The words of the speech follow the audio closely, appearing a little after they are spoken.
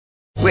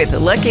With the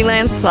Lucky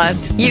Land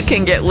Slots, you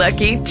can get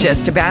lucky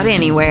just about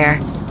anywhere.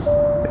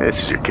 This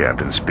is your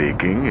captain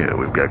speaking.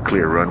 We've got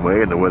clear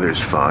runway and the weather's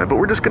fine, but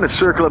we're just going to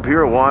circle up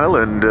here a while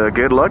and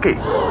get lucky.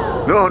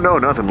 No,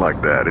 nothing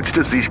like that. It's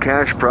just these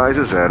cash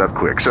prizes add up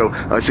quick. So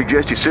I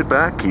suggest you sit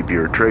back, keep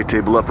your tray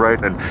table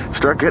upright, and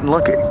start getting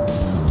lucky.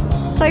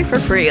 Play for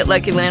free at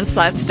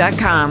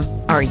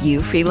LuckyLandSlots.com. Are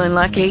you feeling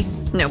lucky?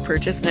 No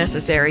purchase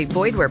necessary.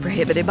 Void where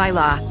prohibited by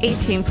law.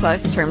 18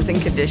 plus terms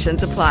and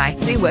conditions apply.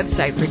 See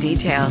website for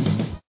details.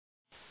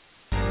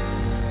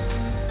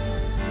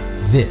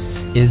 This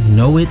is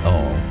Know It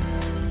All,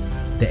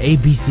 the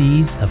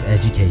ABCs of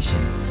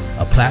Education,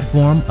 a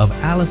platform of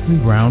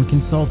Allison Brown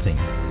Consulting,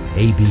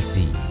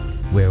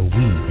 ABC, where we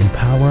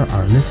empower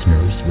our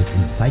listeners with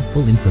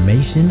insightful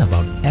information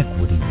about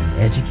equity in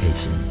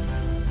education.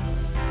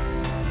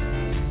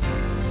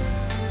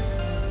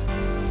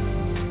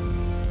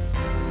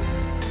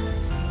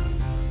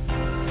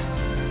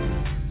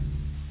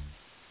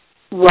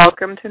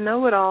 Welcome to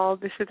Know It All.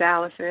 This is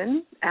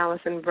Allison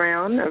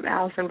Brown of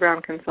Allison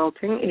Brown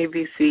Consulting,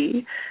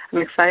 ABC.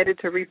 I'm excited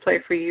to replay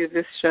for you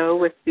this show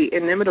with the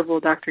inimitable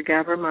Dr.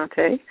 Gabor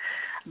Maté.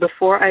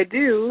 Before I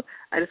do,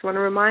 I just want to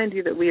remind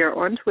you that we are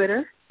on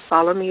Twitter.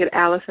 Follow me at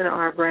Allison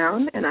R.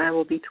 Brown, and I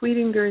will be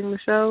tweeting during the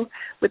show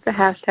with the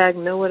hashtag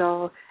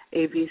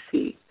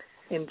KnowItAllABC.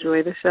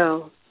 Enjoy the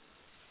show.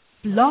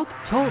 Blog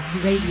Talk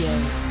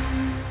Radio.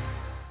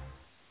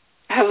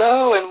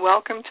 Hello and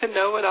welcome to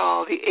Know It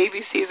All, the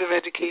ABCs of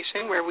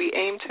Education, where we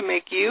aim to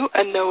make you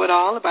a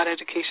know-it-all about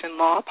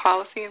education law,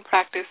 policy, and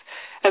practice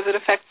as it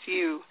affects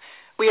you.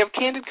 We have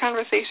candid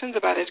conversations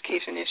about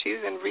education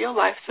issues and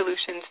real-life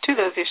solutions to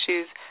those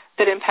issues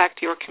that impact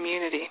your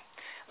community.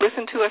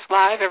 Listen to us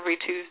live every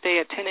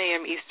Tuesday at 10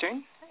 a.m.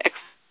 Eastern,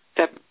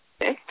 except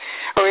today,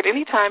 or at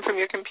any time from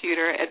your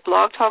computer at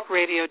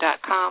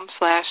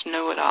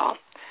blogtalkradio.com/knowitall.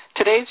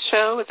 Today's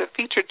show is a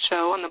featured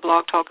show on the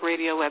Blog Talk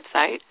Radio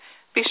website.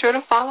 Be sure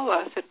to follow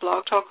us at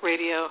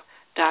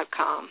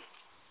blogtalkradio.com.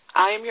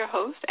 I am your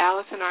host,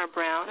 Allison R.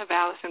 Brown of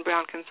Allison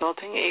Brown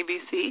Consulting,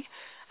 ABC.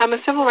 I'm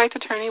a civil rights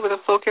attorney with a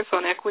focus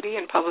on equity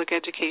and public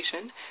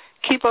education.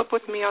 Keep up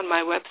with me on my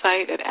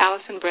website at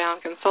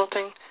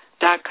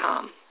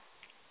AllisonBrownConsulting.com.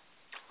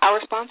 Our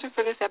sponsor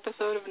for this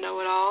episode of Know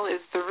It All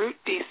is The Root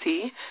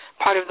DC,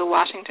 part of the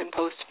Washington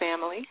Post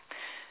family.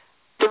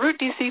 The Root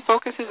DC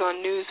focuses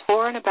on news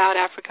for and about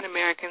African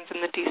Americans in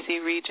the DC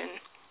region.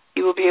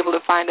 You will be able to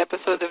find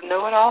episodes of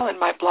Know It All and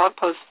my blog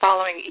posts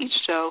following each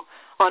show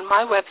on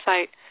my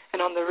website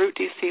and on the Root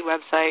DC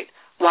website,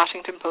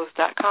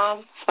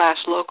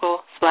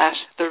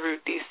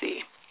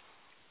 washingtonpost.com/local/therootdc.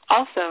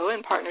 Also,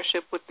 in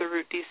partnership with the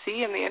Root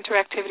DC and the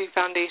Interactivity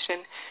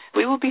Foundation,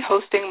 we will be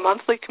hosting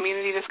monthly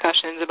community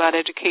discussions about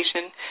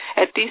education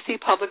at DC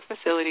public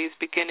facilities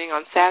beginning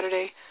on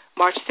Saturday,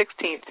 March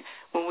 16th,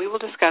 when we will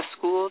discuss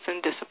schools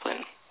and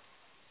discipline.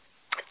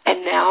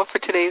 And now for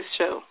today's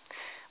show.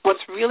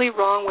 What's really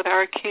wrong with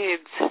our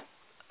kids?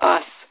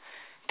 Us.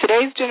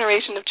 Today's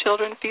generation of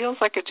children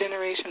feels like a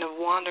generation of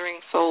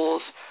wandering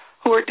souls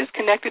who are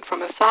disconnected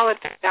from a solid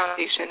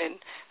foundation in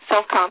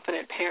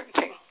self-confident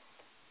parenting.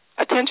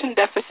 Attention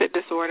deficit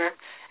disorder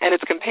and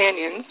its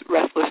companions,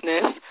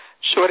 restlessness,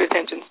 short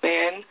attention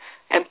span,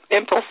 and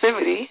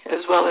impulsivity,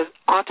 as well as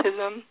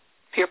autism,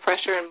 peer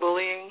pressure and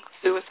bullying,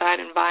 suicide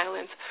and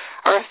violence,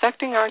 are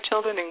affecting our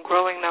children in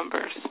growing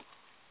numbers.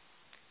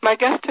 My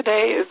guest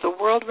today is the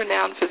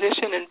world-renowned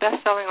physician and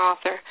best-selling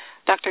author,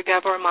 Dr.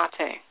 Gabor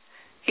Maté.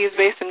 He is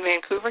based in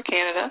Vancouver,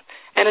 Canada,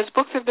 and his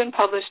books have been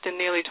published in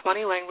nearly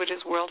 20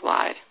 languages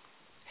worldwide.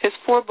 His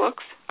 4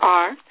 books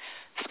are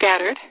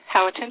Scattered,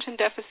 How Attention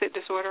Deficit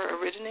Disorder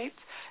Originates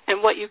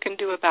and What You Can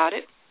Do About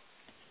It,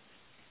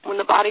 When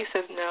the Body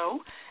Says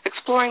No,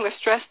 Exploring the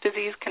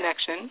Stress-Disease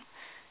Connection,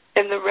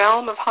 In the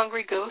Realm of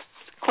Hungry Ghosts,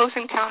 Close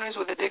Encounters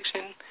with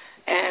Addiction,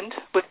 and,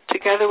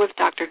 together with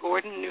Dr.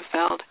 Gordon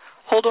Neufeld,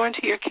 Hold On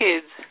to Your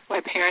Kids,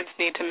 Why Parents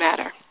Need to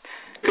Matter.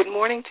 Good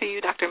morning to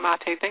you, Dr.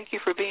 Maté. Thank you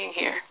for being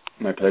here.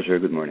 My pleasure.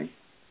 Good morning.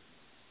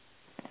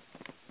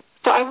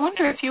 So I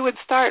wonder if you would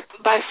start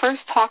by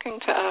first talking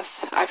to us.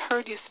 I've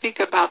heard you speak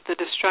about the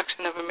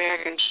destruction of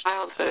American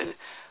childhood.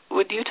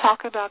 Would you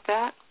talk about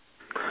that?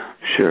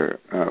 Sure.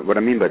 What I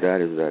mean by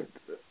that is that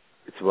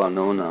it's well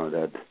known now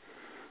that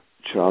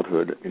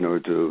childhood, in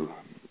order to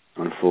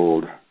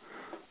unfold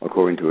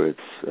according to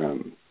its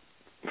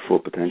full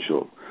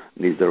potential,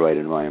 needs the right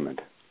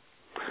environment.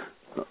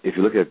 If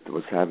you look at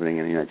what's happening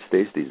in the United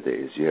States these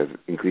days, you have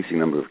increasing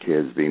number of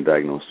kids being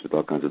diagnosed with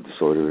all kinds of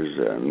disorders,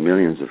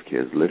 millions of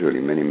kids,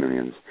 literally many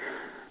millions,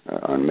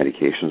 on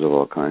medications of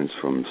all kinds,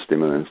 from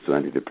stimulants to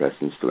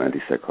antidepressants to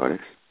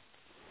antipsychotics.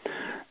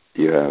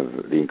 You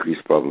have the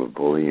increased problem of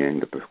bullying,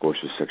 the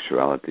precocious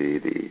sexuality,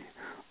 the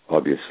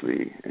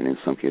obviously, and in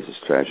some cases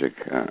tragic,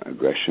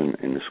 aggression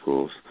in the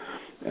schools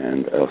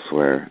and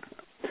elsewhere.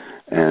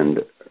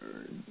 And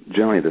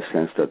generally the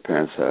sense that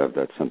parents have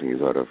that something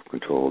is out of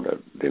control, that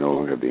they no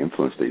longer have the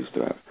influence they used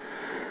to have.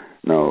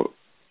 Now,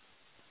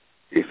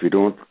 if we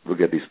don't look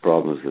at these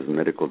problems as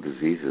medical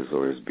diseases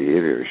or as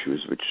behavior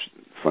issues, which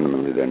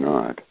fundamentally they're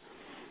not,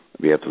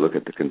 we have to look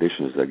at the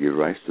conditions that give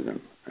rise to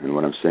them. And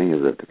what I'm saying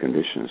is that the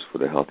conditions for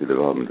the healthy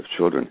development of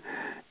children,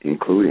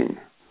 including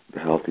the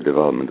healthy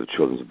development of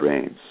children's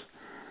brains,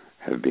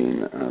 have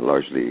been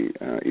largely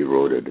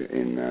eroded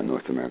in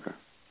North America.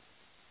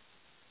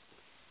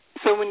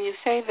 So when you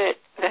say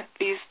that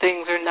these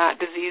things are not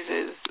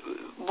diseases,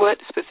 what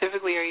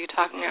specifically are you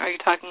talking about? Are you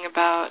talking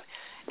about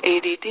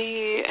ADD?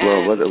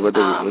 And,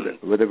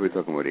 whether we're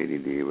talking about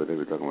ADD, whether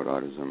we're talking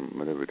about autism,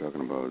 whether we're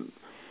talking about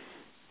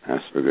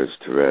Asperger's,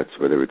 Tourette's,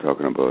 whether we're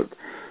talking about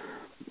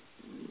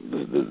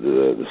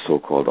the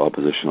so-called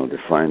oppositional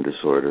defiant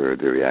disorder,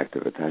 the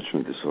reactive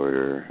attachment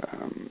disorder,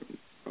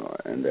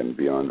 and then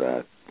beyond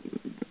that,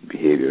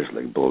 behaviors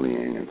like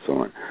bullying and so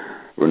on.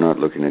 We're not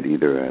looking at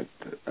either at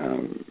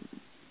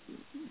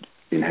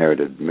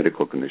inherited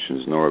medical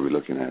conditions, nor are we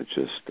looking at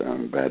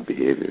just bad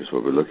behaviors.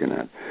 What we're looking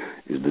at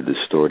is the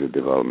distorted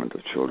development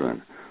of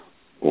children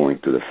owing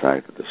to the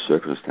fact that the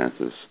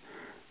circumstances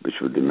which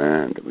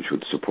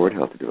would support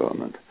healthy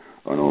development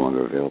are no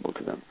longer available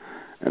to them.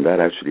 And that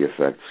actually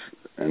affects,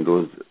 and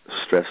those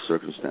stress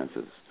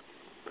circumstances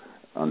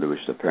under which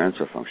the parents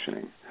are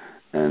functioning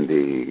and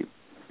the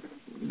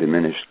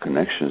diminished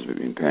connections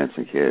between parents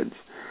and kids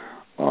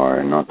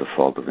are not the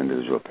fault of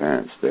individual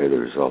parents. They're the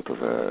result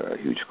of a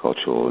huge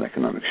cultural and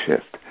economic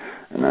shift.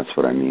 And that's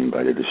what I mean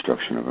by the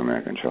destruction of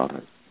American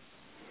childhood.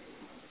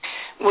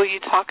 Will you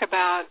talk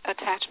about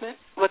attachment,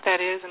 what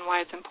that is and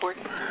why it's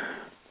important?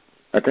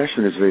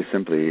 Attachment is very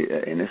simply,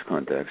 in this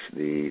context,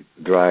 the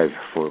drive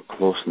for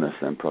closeness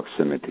and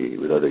proximity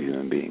with other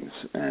human beings.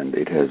 And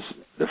it has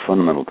the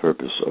fundamental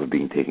purpose of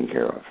being taken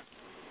care of.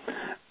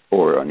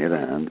 Or, on the other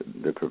hand,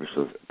 the purpose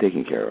of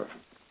taking care of.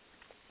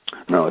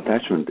 Now,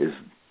 attachment is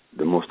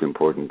the most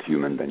important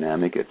human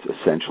dynamic. It's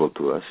essential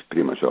to us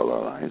pretty much all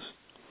our lives.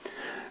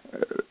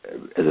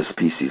 As a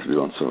species, we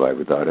don't survive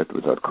without it,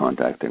 without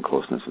contact and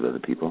closeness with other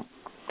people.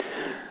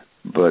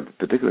 But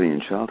particularly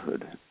in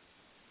childhood,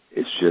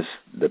 it's just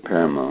the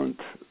paramount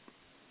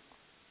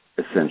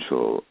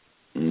essential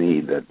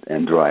need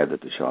and drive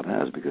that the child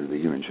has, because the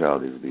human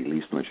child is the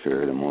least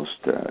mature, the most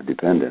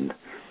dependent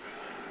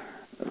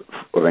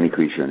of any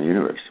creature in the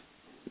universe.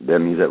 That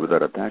means that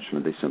without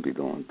attachment, they simply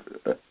don't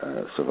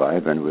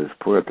survive, and with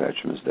poor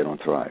attachments, they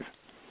don't thrive.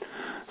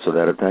 So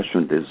that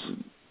attachment is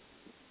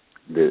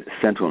the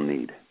central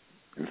need.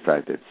 In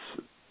fact, it's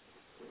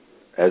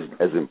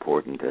as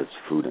important as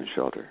food and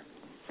shelter.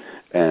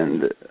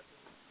 And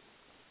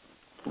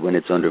when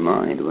it's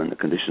undermined, when the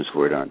conditions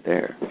for it aren't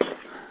there,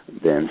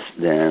 then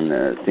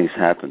things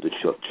happen to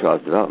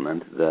child's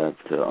development that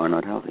are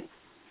not healthy.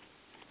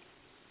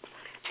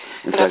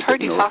 And I've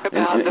heard you talk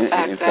about the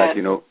fact that...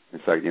 In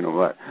fact, you know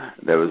what?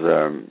 There was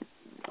an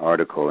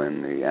article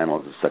in the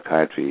Annals of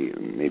Psychiatry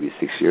maybe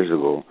 6 years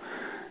ago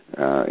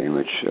in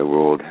which a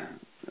world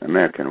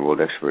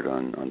expert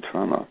on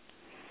trauma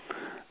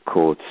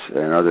quotes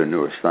another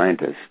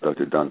neuroscientist,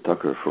 Dr. Don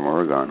Tucker from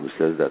Oregon, who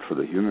says that for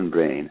the human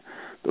brain,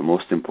 the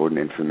most important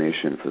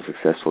information for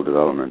successful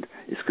development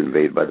is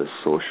conveyed by the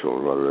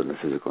social rather than the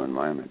physical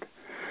environment.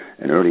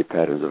 And early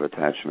patterns of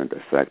attachment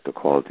affect the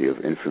quality of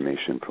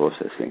information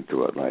processing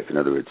throughout life. In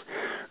other words,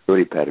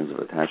 early patterns of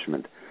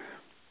attachment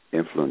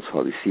influence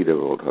how we see the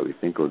world, how we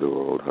think of the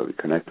world, how we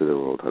connect to the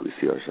world, how we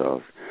see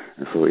ourselves.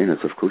 And so,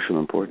 it's of crucial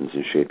importance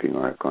in shaping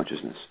our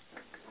consciousness.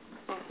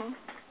 Mm-hmm.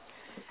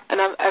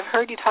 And I've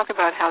heard you talk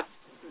about how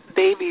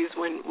babies,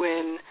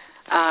 when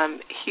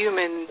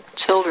human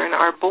children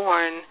are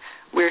born,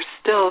 we're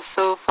still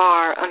so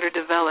far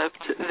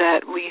underdeveloped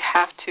that we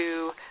have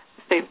to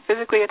stay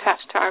physically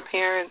attached to our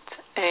parents,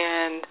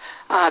 and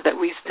that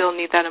we still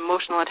need that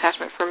emotional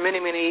attachment for many,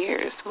 many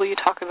years. Will you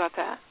talk about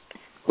that?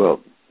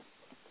 Well,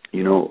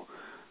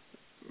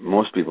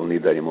 most people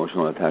need that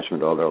emotional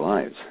attachment all their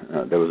lives.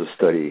 There was a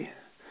study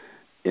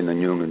in the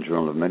New England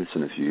Journal of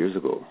Medicine a few years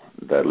ago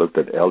that looked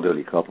at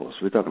elderly couples.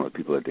 We're talking about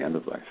people at the end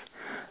of life.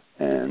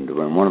 And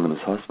when one of them is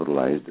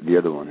hospitalized, the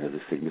other one has a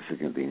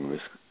significantly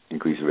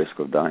increased risk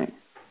of dying.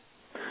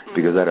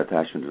 Because that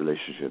attachment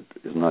relationship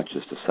is not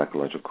just a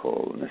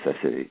psychological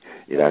necessity.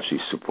 It actually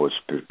supports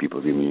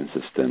people's immune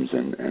systems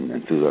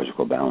and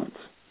physiological balance.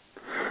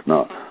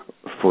 Now,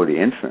 for the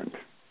infant,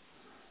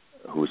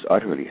 who's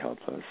utterly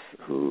helpless,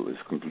 who is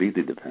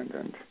completely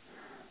dependent,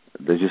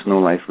 there's just no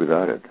life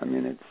without it. I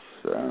mean,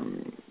 it's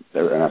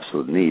an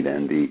absolute need.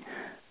 And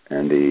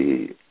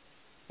the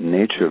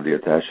nature of the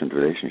attachment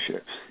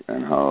relationships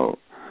and how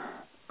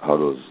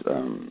those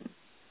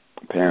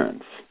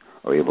parents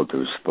are able to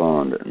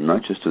respond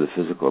not just to the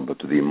physical but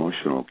to the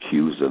emotional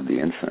cues of the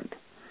infant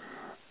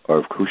are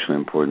of crucial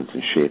importance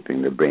in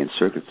shaping the brain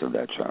circuits of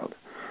that child.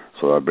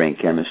 So our brain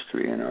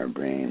chemistry and our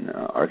brain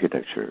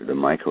architecture, the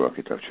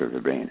microarchitecture of the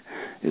brain,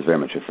 is very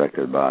much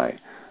affected by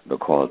the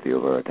quality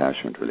of our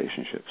attachment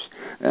relationships.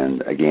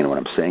 And again, what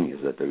I'm saying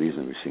is that the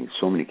reason we're seeing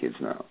so many kids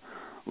now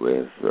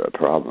with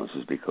problems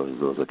is because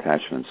those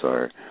attachments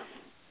are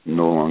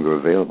no longer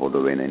available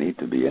the way they need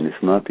to be. And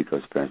it's not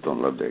because parents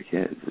don't love their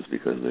kids. It's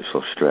because they're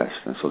so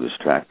stressed and so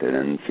distracted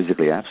and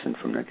physically absent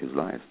from their kids'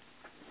 lives.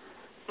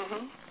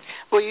 Mm-hmm.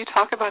 Will you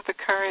talk about the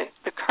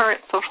current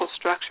social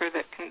structure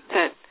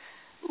that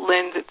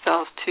lends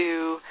itself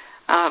to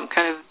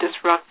kind of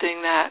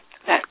disrupting that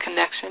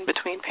connection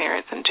between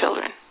parents and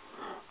children?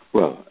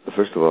 Well,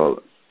 first of all,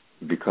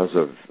 because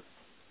of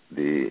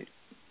the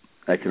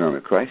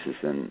economic crisis,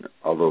 and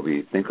although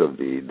we think of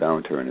the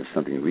downturn as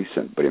something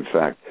recent, but in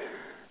fact,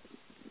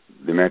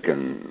 the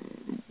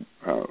American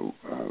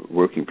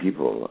working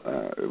people,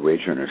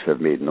 wage earners, have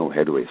made no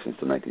headway since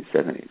the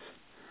 1970s.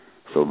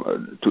 So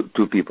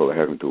two people are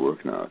having to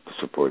work now to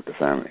support the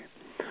family.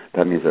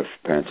 That means that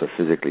parents are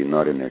physically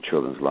not in their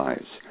children's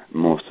lives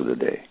most of the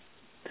day.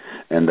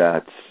 And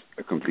that's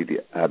a completely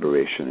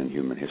aberration in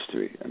human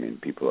history. I mean,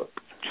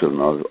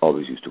 children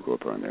always used to grow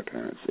up around their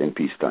parents, in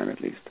peacetime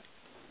at least.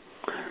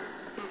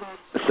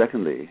 Mm-hmm.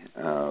 Secondly,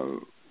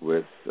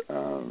 with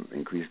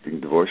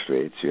increasing divorce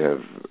rates, you have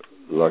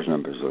large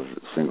numbers of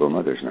single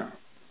mothers now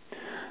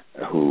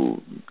who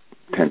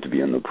tend to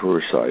be on the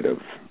poorer side of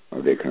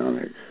the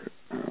economic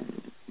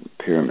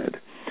pyramid.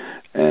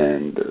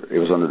 And it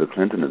was under the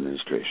Clinton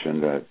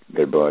administration that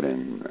they brought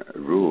in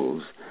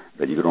rules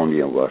that you could only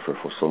be on welfare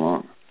for so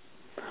long.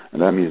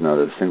 And that means now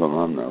that a single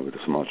mom now with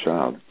a small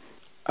child,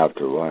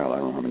 after a while, I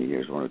don't know how many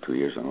years, 1 or 2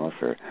 years on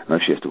welfare, now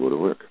she has to go to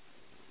work.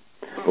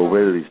 But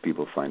where do these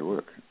people find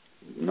work?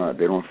 No,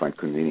 they don't find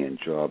convenient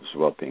jobs,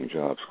 well-paying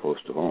jobs close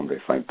to home. They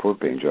find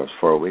poor-paying jobs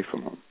far away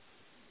from home.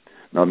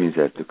 Now it means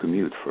they have to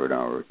commute for an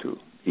hour or two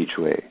each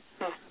way.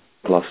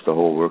 Plus the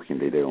whole working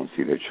day, they don't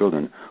see their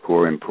children who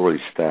are in poorly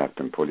staffed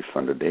and poorly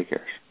funded daycares.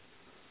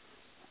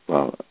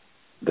 Well,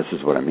 this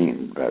is what I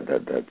mean,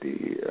 that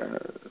the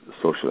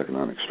social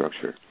economic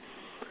structure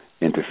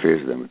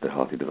interferes then with the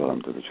healthy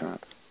development of the child.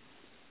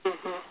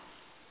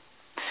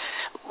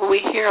 Mm-hmm. We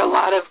hear a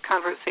lot of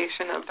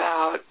conversation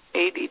about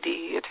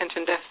ADD,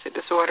 attention deficit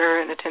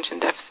disorder, and attention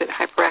deficit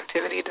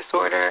hyperactivity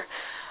disorder.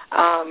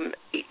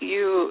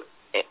 You,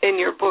 in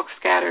your book,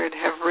 Scattered,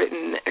 have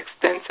written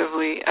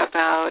extensively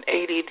about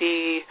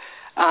ADD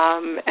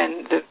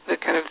and the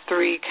kind of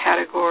three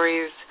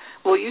categories.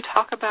 Will you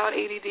talk about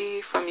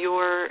ADD from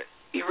your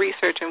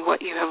research and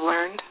what you have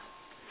learned?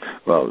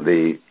 Well,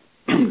 the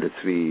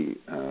three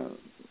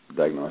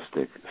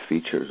diagnostic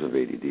features of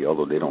ADD,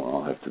 although they don't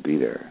all have to be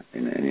there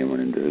in any one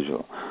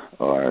individual,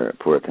 are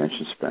poor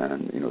attention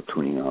span,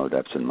 tuning out,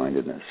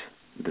 absent-mindedness,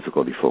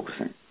 difficulty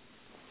focusing.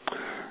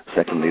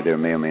 Secondly, there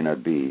may or may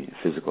not be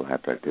physical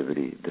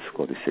hyperactivity,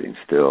 difficulty sitting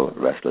still,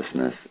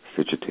 restlessness,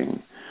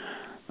 fidgeting,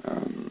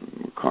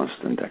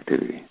 constant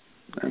activity,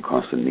 and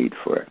constant need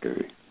for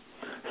activity.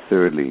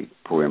 Thirdly,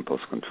 poor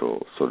impulse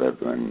control, so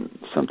that when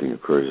something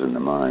occurs in the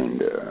mind,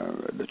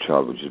 the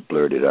child will just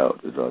blurt it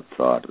out without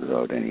thought,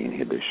 without any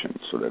inhibition,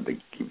 so that they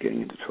keep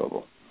getting into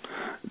trouble.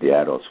 The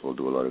adults will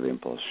do a lot of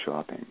impulse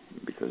shopping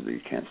because they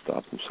can't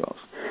stop themselves.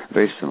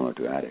 Very similar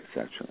to addicts,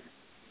 actually.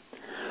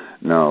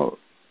 Now,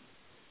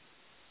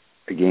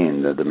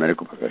 again, the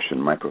medical profession,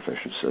 my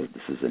profession, says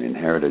this is an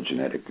inherited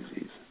genetic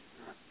disease.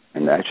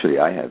 And actually,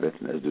 I have it,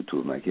 as do two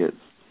of my kids.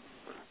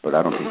 But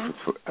I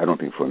don't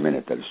think for a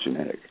minute that it's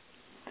genetic.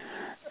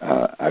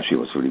 Actually,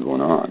 what's really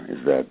going on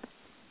is that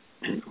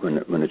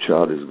when a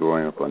child is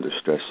growing up under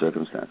stress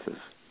circumstances,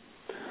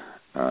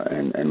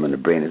 and when the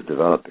brain is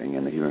developing,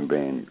 and the human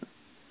brain,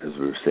 as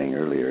we were saying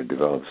earlier,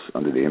 develops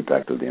under the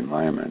impact of the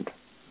environment,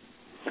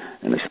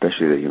 and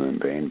especially the human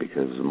brain,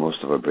 because most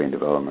of our brain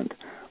development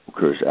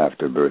occurs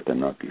after birth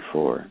and not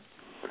before.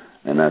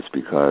 And that's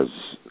because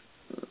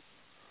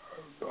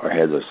our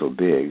heads are so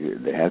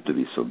big, they have to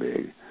be so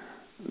big,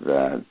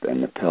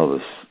 and the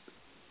pelvis,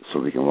 so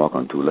we can walk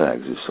on two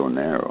legs, is so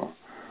narrow,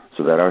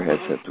 so that our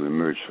heads have to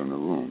emerge from the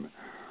womb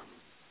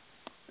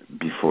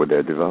before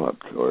they're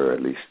developed, or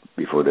at least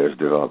before they're as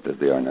developed as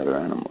they are in other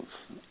animals,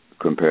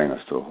 comparing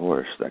us to a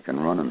horse that can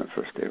run on the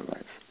first day of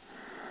life.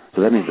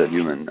 So that means that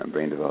human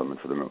brain development,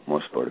 for the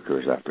most part,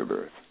 occurs after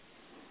birth,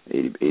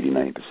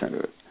 80-90% of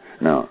it.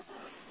 Now,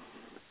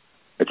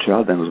 a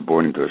child then who's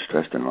born into a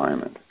stressed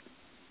environment,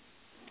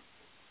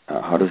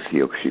 how does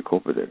he or she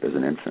cope with it as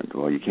an infant?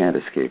 Well, you can't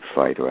escape,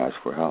 fight, or ask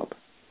for help,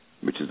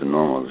 which is the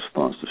normal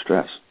response to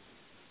stress.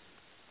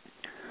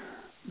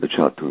 The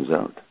child tunes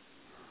out.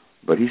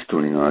 But he's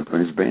tuning out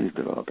when his brain is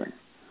developing.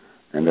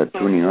 And that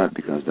tuning out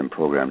becomes then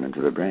programmed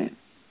into the brain.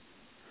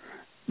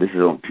 This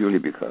is all purely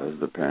because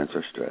the parents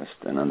are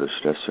stressed, and under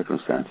stress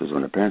circumstances,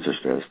 when the parents are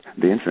stressed,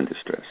 the infant is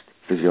stressed,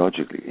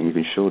 physiologically. And you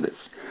can show this.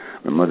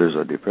 When mothers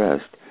are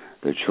depressed,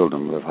 their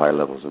children will have high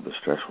levels of the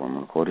stress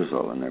hormone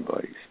cortisol in their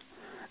bodies.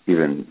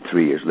 Even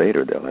 3 years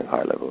later, they'll have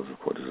high levels of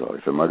cortisol.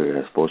 If a mother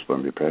has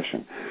postpartum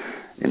depression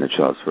in the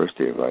child's first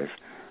day of life,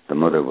 the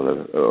mother will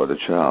have, or the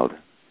child,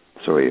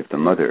 if the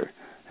mother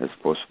has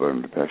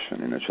postpartum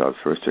depression in a child's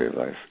first day of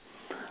life,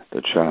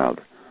 the child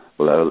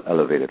will have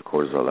elevated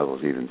cortisol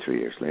levels even 3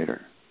 years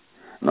later.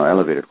 Now,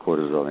 elevated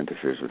cortisol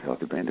interferes with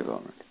healthy brain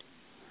development.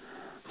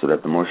 So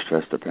that the more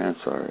stressed the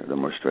parents are, the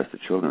more stressed the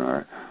children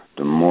are,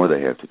 the more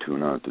they have to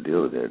tune out to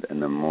deal with it,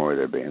 and the more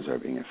their brains are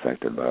being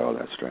affected by all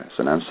that stress.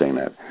 And I'm saying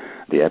that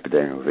the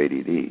epidemic of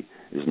ADD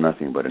is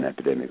nothing but an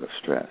epidemic of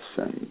stress.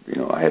 And,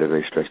 I had a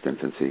very stressed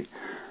infancy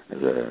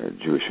as a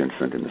Jewish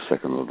infant in the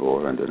Second World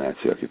War under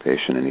Nazi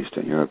occupation in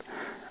Eastern Europe.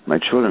 My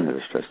children had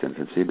a stressed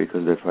infancy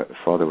because their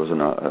father was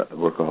a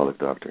workaholic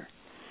doctor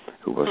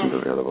who wasn't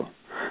available.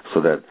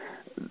 So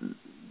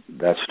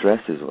that stress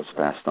is what's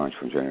passed on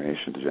from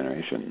generation to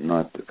generation,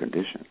 not the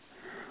condition.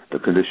 The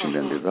condition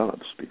then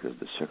develops because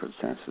the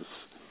circumstances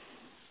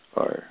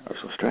are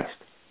so stressed.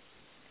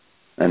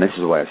 And this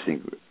is why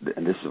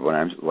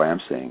why I'm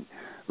saying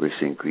we're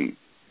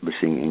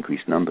seeing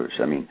increased numbers.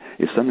 I mean,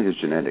 if something is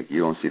genetic,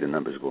 you don't see the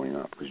numbers going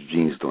up because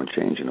genes don't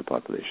change in a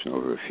population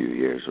over a few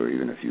years or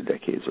even a few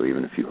decades or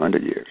even a few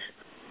hundred years.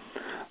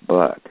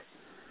 But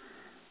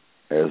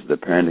as the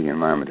parenting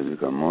environment has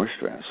become more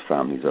stressed,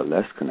 families are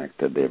less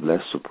connected, they have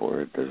less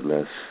support, there's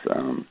less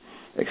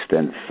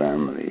extended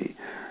family,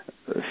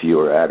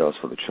 fewer adults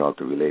for the child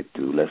to relate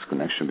to, less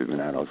connection between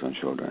adults and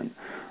children,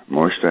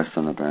 more stress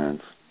on the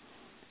parents,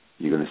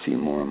 you're going to see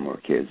more and more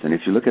kids. And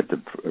if you look at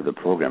the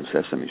program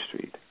Sesame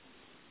Street,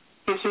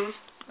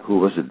 who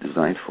was it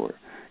designed for?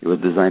 It was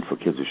designed for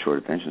kids with short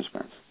attention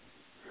spans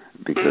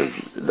because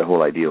the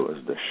whole idea was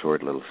the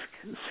short little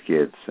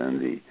skits and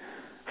the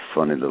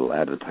funny little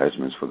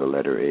advertisements for the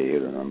letter A or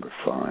the number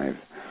 5,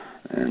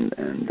 and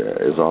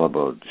it was all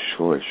about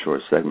short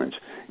segments.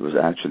 It was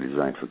actually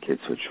designed for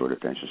kids with short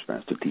attention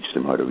spans to teach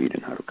them how to read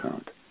and how to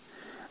count.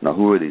 Now,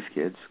 who were these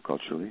kids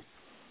culturally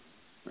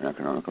and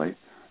economically?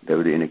 They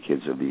were the inner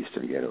kids of the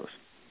eastern ghettos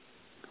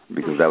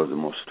because that was the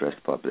most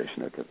stressed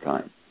population at that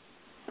time.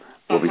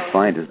 What we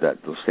find is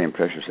that those same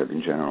pressures have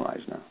been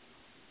generalized now.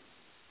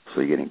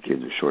 So you're getting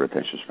kids with short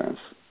attention spans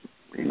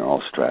in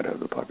all strata of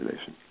the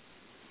population.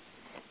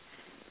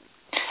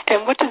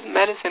 And what does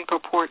medicine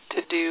purport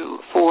to do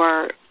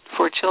for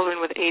children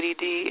with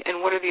ADD,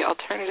 and what are the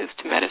alternatives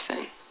to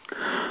medicine?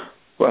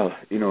 Well,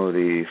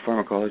 the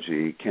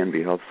pharmacology can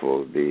be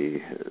helpful. The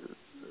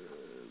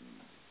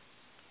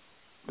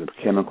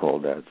chemical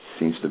that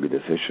seems to be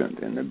deficient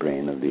in the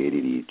brain of the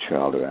ADD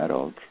child or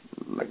adult,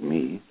 like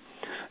me,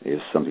 is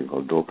something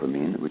called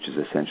dopamine, which is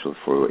essential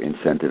for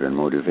incentive and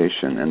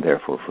motivation, and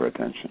therefore for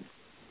attention.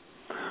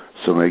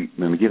 So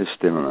when we give a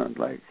stimulant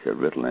like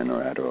Ritalin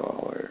or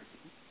Adderall or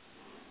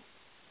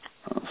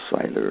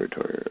Cylert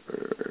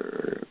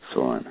or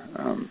so on,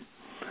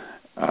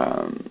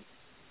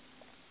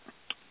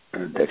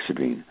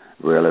 dexedrine,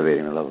 we're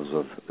elevating the levels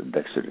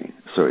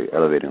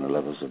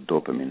of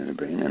dopamine in the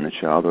brain, and the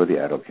child or the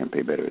adult can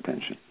pay better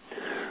attention.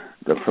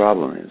 The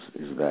problem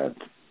is that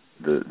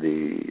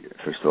the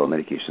first of all,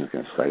 medications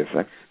can have side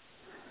effects.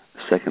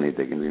 Secondly,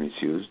 they can be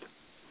misused.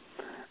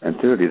 And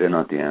thirdly, they're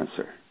not the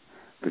answer.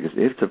 Because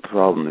if the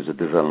problem is a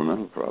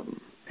developmental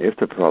problem, if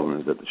the problem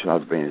is that the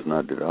child's brain is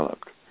not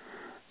developed,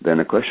 then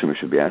the question we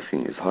should be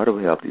asking is, how do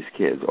we help these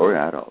kids or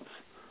adults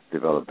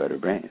develop better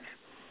brains?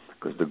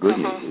 Because the good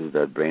news is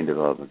that brain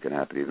development can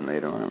happen even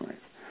later on in life.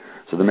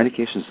 So the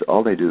medications,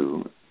 all they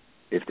do,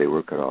 if they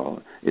work at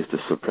all, is to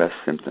suppress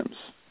symptoms.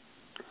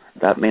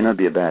 That may not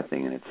be a bad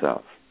thing in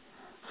itself.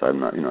 So I'm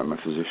not, I'm a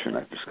physician.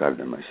 I've prescribed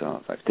them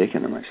myself. I've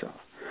taken them myself.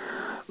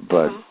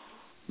 But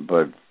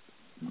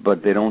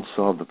they don't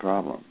solve the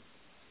problem,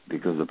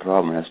 because the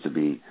problem has to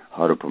be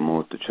how to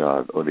promote the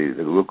child, or the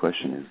real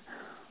question is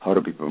how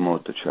do we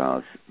promote the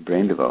child's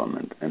brain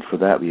development, and for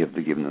that we have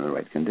to give them the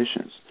right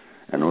conditions.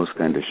 And those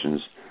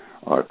conditions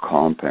are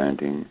calm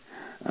parenting,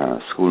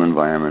 school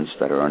environments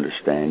that are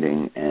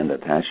understanding and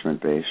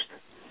attachment-based,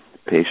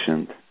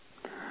 patient,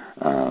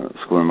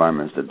 school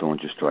environments that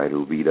don't just try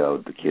to weed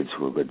out the kids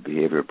who have got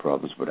behavior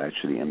problems, but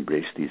actually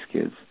embrace these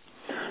kids.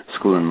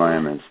 School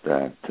environments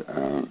that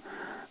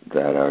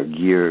are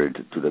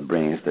geared to the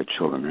brains that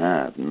children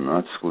have,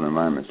 not school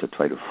environments that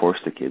try to force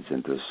the kids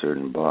into a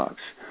certain box,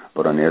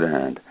 but on the other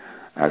hand,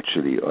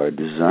 actually are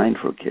designed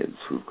for kids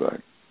who've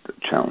got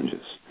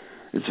challenges.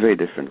 It's very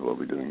different to what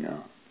we're doing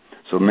now.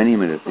 So many of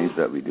the things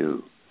that we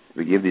do,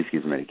 we give these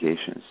kids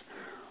medications,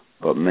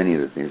 but many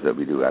of the things that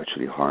we do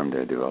actually harm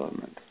their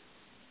development.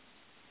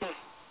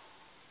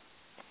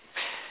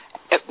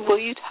 Will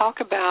you talk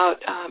about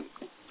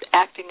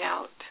acting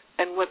out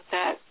and what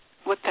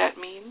that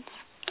means?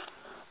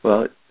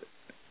 Well,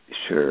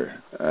 sure.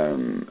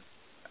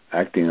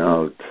 Acting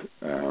out,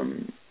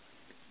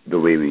 the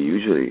way we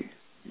usually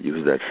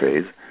use that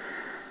phrase,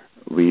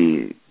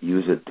 we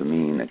use it to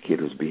mean a kid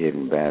who's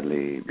behaving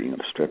badly, being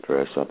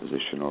obstreperous,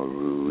 oppositional,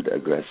 rude,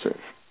 aggressive.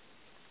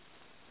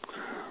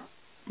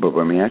 But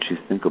when we actually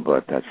think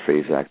about that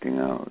phrase, acting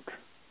out,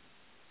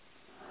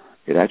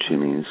 it actually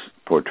means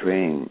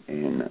portraying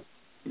in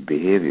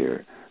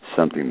behavior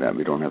something that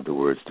we don't have the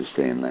words to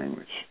say in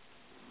language.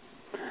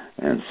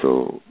 And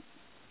so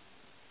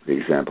the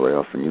example I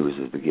often use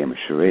is the game of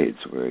charades,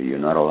 where you're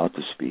not allowed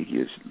to speak,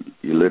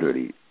 you're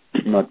literally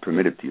not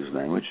permitted to use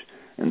language,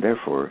 and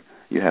therefore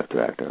you have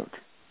to act out.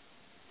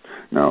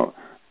 Now,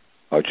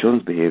 our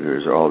children's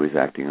behaviors are always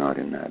acting out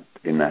in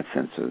that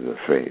sense of the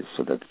phrase,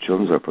 so that the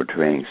children are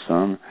portraying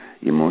some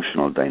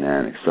emotional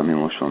dynamic, some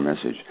emotional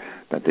message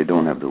that they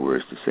don't have the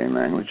words to say in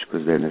language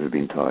because they've never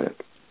been taught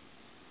it,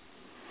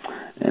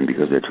 and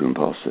because they're too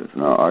impulsive.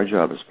 Now, our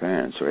job as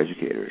parents or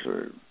educators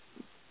or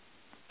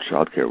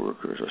child care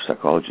workers or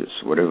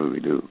psychologists, whatever we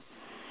do,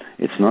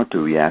 It's not to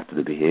react to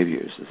the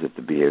behaviors as if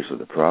the behaviors are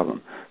the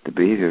problem. The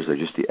behaviors are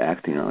just the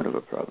acting out of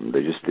a problem.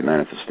 They're just the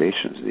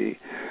manifestations,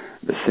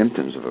 the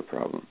symptoms of a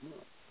problem.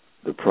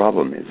 The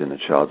problem is in the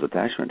child's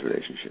attachment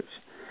relationships.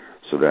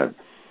 So that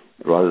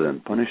rather than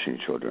punishing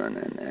children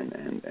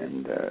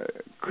and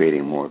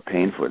creating more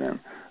pain for them,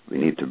 we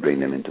need to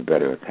bring them into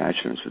better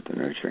attachments with the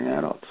nurturing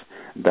adults.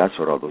 That's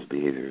what all those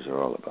behaviors are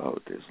all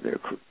about, is their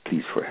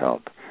pleas for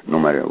help, no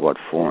matter what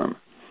form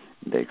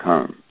they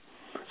come.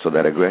 So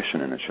that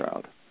aggression in a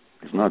child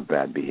is not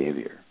bad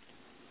behavior.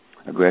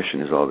 Aggression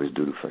is always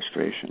due to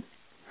frustration.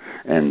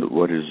 And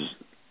what is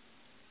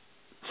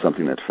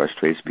something that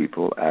frustrates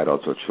people,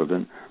 adults or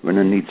children, when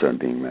their needs aren't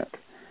being met?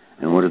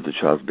 And what is the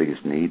child's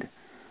biggest need?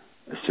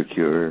 A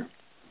secure,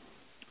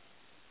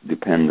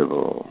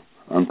 dependable,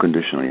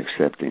 unconditionally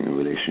accepting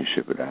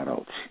relationship with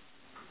adults.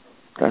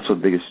 That's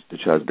what the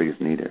child's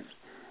biggest need is.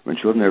 When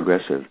children are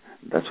aggressive,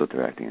 that's what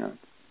they're acting out.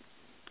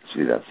 It's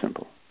really that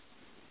simple.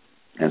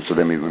 And so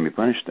then when we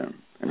punish them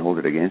and hold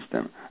it against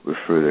them, we're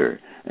further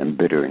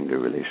embittering their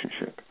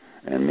relationship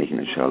and making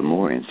the child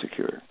more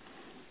insecure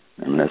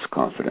and less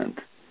confident.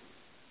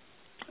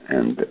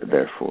 And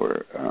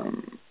therefore,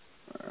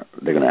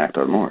 they're going to act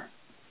out more.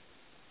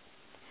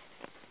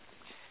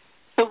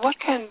 So what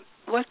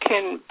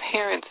can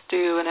parents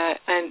do?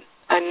 And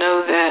I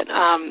know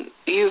that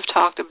you've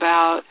talked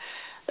about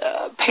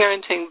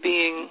parenting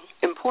being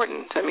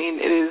important. I mean,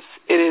 it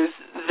is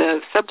the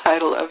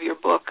subtitle of your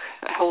book,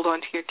 Hold On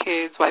to Your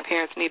Kids, Why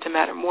Parents Need to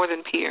Matter More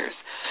Than Peers.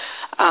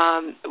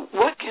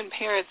 What can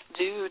parents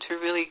do to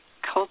really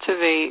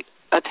cultivate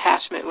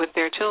attachment with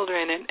their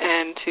children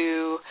and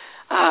to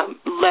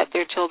let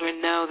their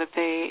children know that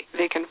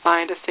they can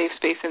find a safe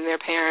space in their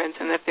parents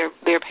and that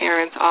their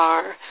parents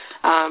are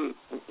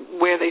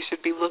where they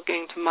should be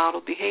looking to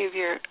model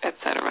behavior,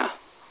 etc.?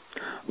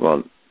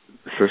 Well,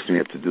 the first thing we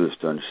have to do is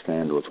to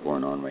understand what's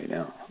going on right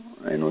now.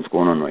 And what's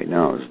going on right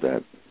now is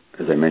that,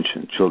 as I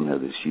mentioned, children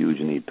have this huge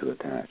need to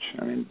attach.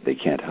 I mean, they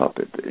can't help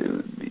it.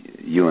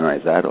 You and I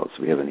as adults,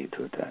 we have a need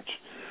to attach.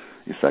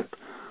 In fact,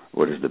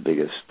 what is the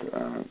biggest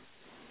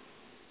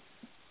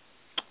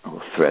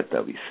threat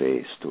that we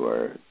face to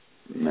our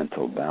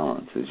mental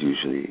balance is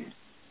usually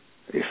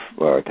if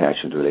our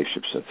attachment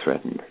relationships are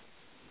threatened,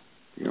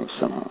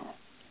 somehow.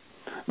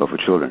 But for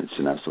children, it's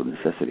an absolute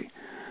necessity.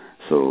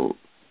 So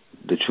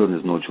the children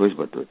have no choice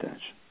but to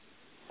attach.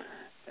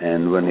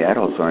 And when the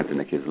adults aren't in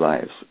the kids'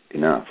 lives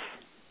enough,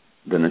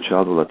 then the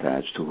child will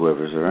attach to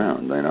whoever's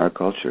around. In our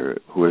culture,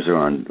 whoever's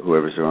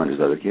around is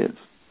other kids.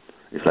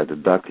 It's like the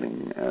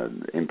duckling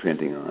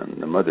imprinting on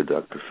the mother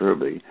duck,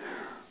 preferably,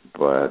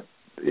 but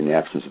in the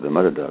absence of the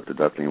mother duck, the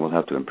duckling will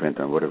have to imprint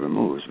on whatever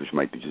moves, which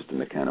might be just a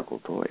mechanical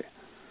toy,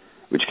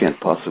 which can't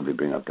possibly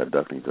bring up that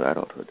duckling to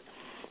adulthood.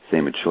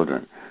 Same with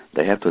children.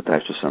 They have to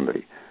attach to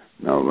somebody.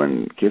 Now,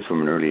 when kids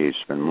from an early age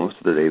spend most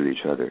of the day with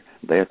each other,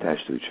 they attach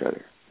to each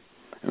other.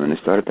 And when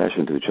they start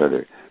attaching to each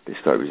other, they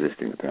start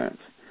resisting the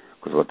parents.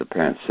 Because what the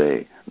parents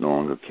say no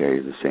longer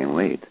carries the same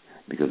weight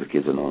because the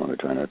kids are no longer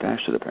trying to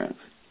attach to the parents.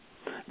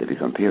 They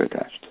become peer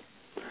attached.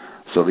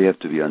 So we have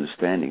to be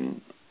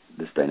understanding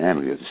this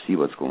dynamic. We have to see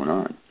what's going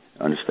on.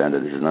 Understand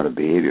that this is not a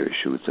behavior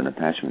issue, it's an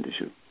attachment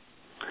issue.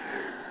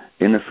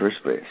 In the first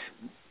place,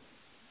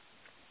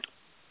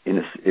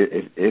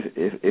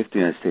 if the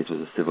United States was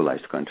a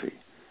civilized country,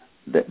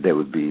 there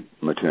would be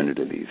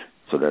maternity leave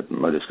so that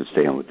mothers could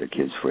stay home with their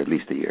kids for at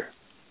least a year.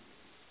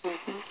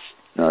 Mm-hmm.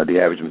 Now, the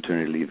average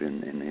maternity leave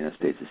in the United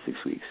States is 6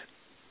 weeks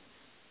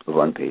of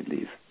unpaid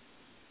leave.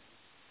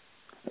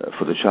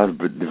 For the child's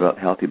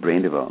healthy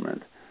brain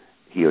development,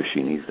 he or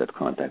she needs that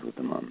contact with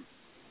the mom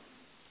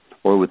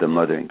or with a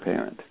mothering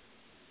parent.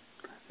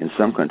 In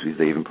some countries,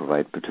 they even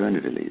provide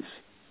paternity leaves.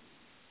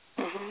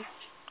 Mm-hmm.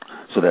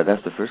 So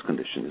that's the first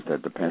condition, is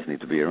that the parents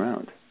need to be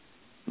around.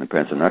 When the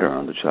parents are not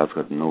around, the child's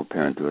got no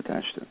parent to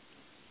attach to.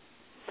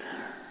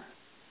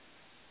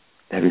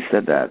 Having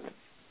said that,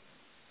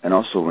 and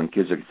also when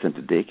kids are sent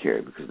to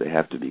daycare, because they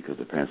have to be, because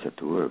the parents have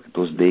to work,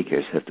 those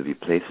daycares have to be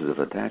places of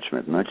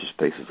attachment, not just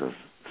places of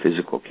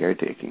physical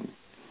caretaking.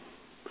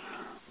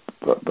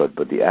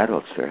 But the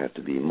adults there have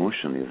to be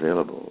emotionally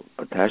available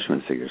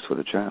attachment figures for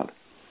the child,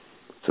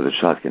 so the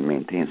child can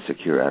maintain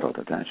secure adult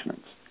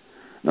attachments.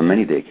 Now,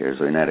 many daycares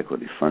are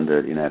inadequately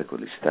funded,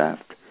 inadequately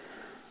staffed.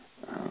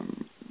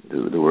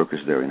 The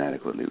workers there are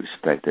inadequately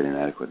respected,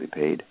 inadequately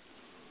paid.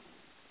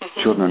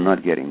 Mm-hmm. Children are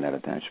not getting that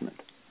attachment.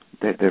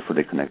 Therefore,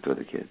 they connect to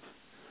other kids.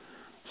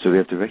 So we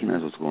have to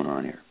recognize what's going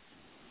on here.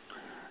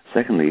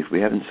 Secondly, if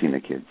we haven't seen the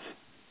kids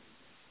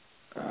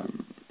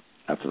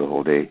after the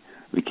whole day,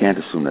 we can't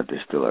assume that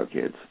they're still our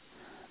kids.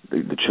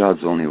 The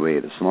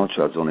small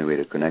child's only way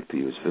to connect to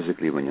you is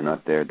physically. When you're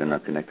not there, they're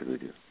not connected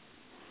with you.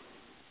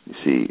 You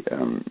see,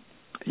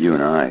 you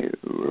and I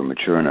were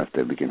mature enough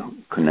that we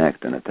can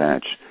connect and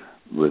attach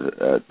with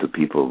to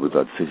people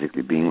without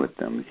physically being with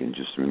them. We can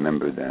just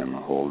remember them,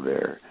 hold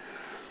their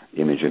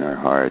image in our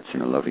hearts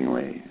in a loving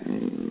way.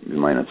 And we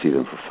might not see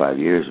them for 5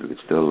 years, but we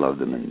could still love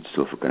them and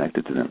still feel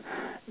connected to them.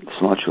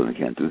 Small children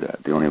can't do that.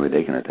 The only way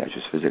they can attach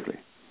is physically.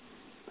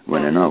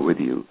 When they're not with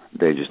you,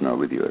 they're just not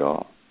with you at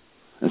all.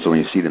 And so when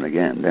you see them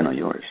again, they're not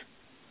yours.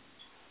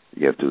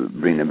 You have to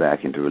bring them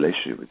back into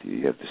relationship with you.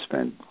 You have to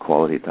spend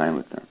quality time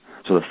with them.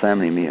 So the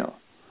family meal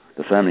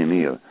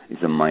is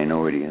a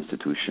minority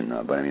institution.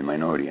 But I mean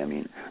minority, I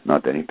mean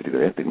not any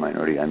particular ethnic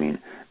minority. I mean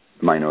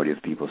minority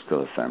of people still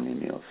have family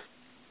meals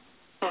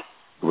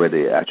where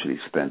they actually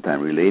spend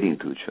time relating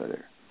to each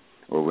other.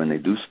 Or when they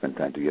do spend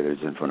time together,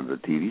 it's in front of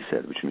the TV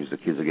set, which means the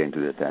kids are getting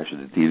to attached to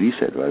the TV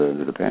set rather than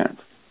to the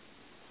parents.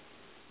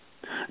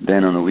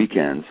 Then on the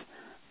weekends,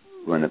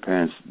 when the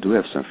parents do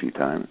have some free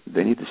time,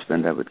 they need to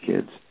spend that with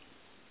kids,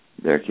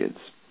 their kids.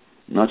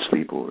 Not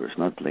sleepovers,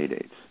 not play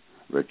dates,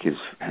 where kids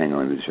hang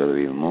on with each other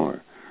even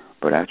more,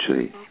 but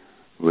actually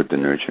with the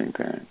nurturing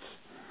parents.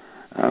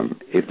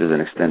 If there's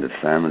an extended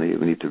family,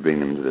 we need to bring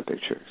them into the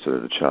picture so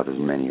that the child has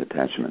many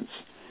attachment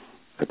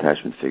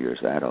figures,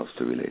 adults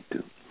to relate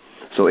to.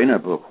 So in our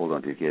book, Hold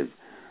On to Your Kids,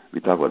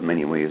 we talk about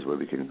many ways where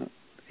we can,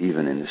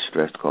 even in this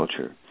stressed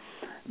culture,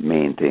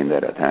 maintain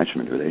that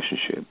attachment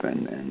relationship.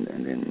 And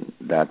in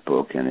that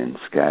book and in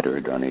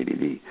Scattered on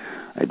ADD,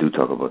 I do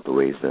talk about the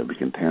ways that we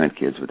can parent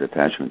kids with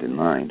attachment in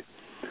mind.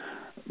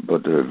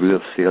 But the real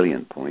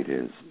salient point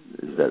is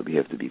that we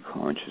have to be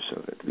conscious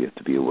of it. We have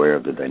to be aware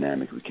of the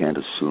dynamic. We can't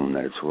assume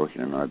that it's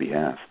working on our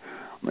behalf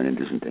when it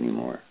isn't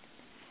anymore.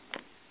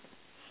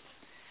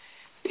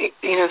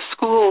 You know,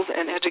 schools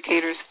and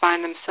educators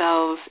find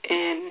themselves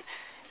in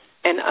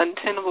an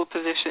untenable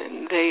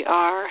position. They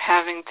are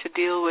having to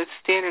deal with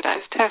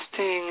standardized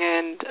testing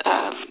and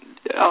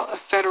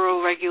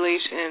federal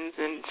regulations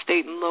and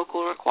state and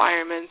local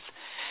requirements,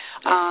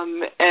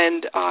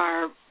 and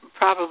are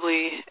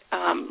probably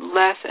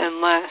less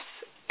and less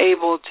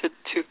able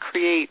to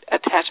create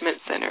attachment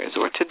centers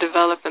or to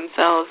develop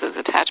themselves as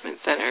attachment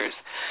centers.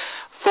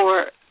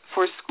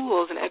 For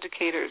schools and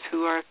educators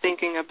who are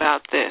thinking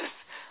about this,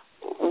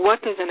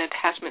 what does an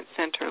attachment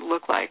center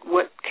look like?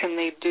 What can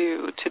they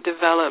do to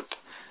develop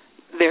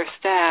their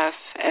staff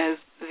as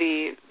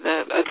the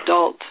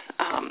adult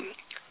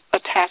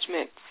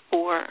attachments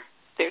for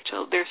their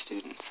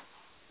students?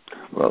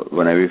 Well,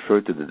 when I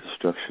refer to the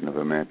destruction of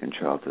American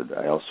childhood,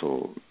 I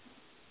also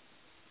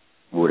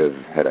would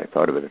have, had I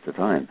thought of it at the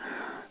time,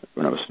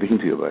 when I was speaking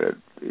to you about it,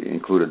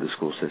 included the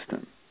school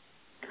system.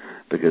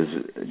 Because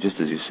just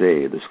as you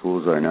say, the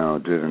schools are now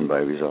driven by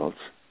results.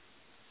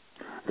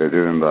 They're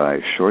driven by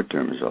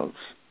short-term results,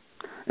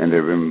 and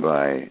they're driven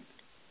by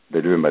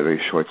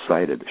very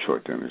short-sighted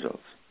short-term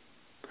results.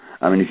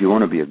 I mean, if you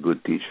want to be a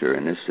good teacher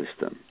in this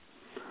system,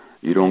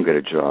 you don't get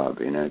a job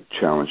in a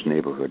challenged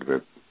neighborhood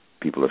where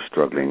people are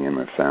struggling and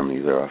where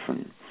families are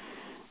often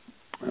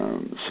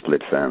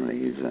split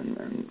families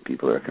and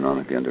people are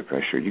economically under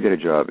pressure. You get a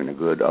job in a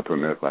good upper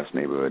middle-class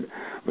neighborhood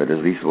where there's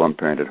at least one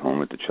parent at home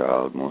with the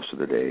child most of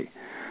the day,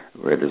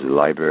 where there's a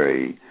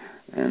library,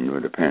 and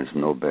where the parents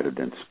know better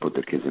than to put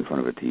their kids in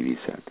front of a TV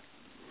set.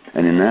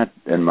 And in that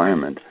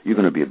environment, you're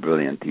going to be a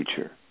brilliant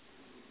teacher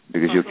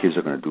because your kids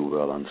are going to do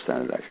well on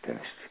standardized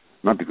tests.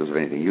 Not because of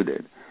anything you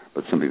did,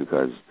 but simply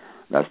because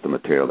that's the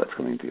material that's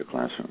coming into your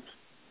classrooms.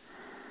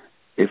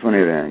 If, on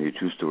the other hand, you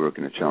choose to work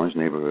in a challenged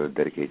neighborhood,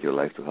 dedicate your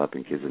life to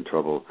helping kids in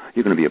trouble,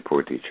 you're going to be a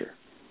poor teacher.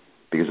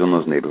 Because in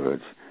those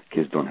neighborhoods,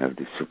 kids don't have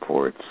the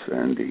supports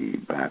and the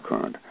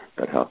background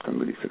that help them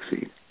really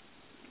succeed.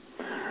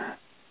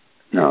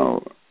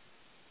 Now,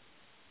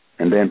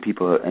 and then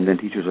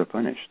teachers are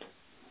punished.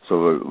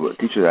 So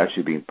teachers are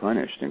actually being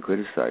punished and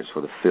criticized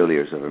for the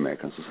failures of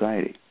American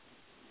society.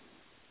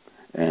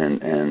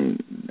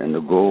 And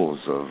the goals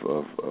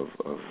of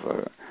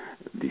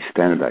the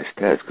standardized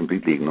tests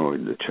completely ignore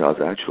the child's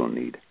actual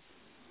need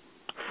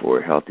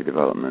for healthy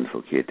development,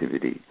 for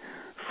creativity,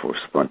 for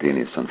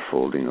spontaneous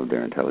unfolding of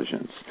their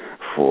intelligence,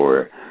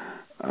 for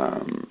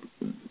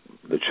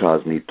the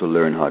child's need to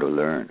learn how to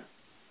learn.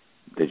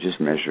 They just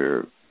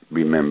measure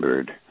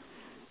remembered,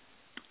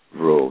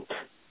 rote,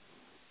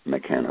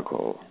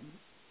 mechanical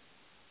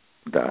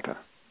data.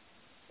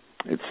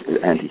 It's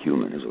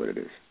anti-human is what it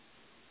is.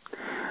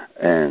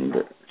 And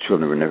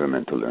children were never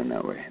meant to learn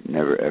that way.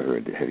 Never, ever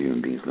have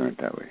human beings learned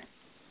that way.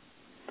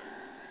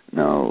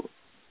 Now,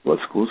 what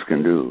schools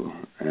can do,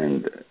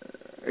 and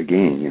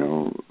again, you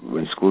know,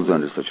 when schools are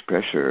under such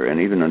pressure, and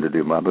even under the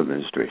Obama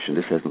administration,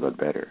 this hasn't got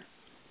better.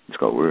 It's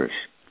got worse.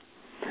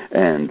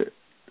 And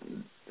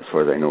as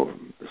far as I know,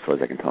 as far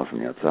as I can tell from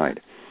the outside,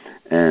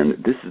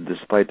 and this is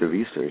despite the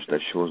research that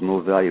shows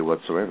no value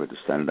whatsoever to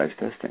standardized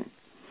testing.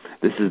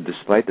 This is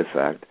despite the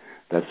fact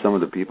that some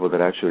of the people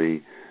that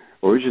actually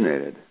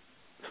originated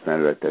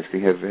standardized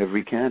testing have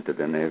recanted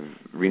and have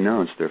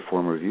renounced their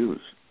former views.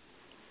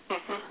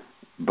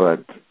 Mm-hmm.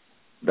 But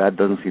that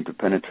doesn't seem to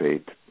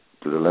penetrate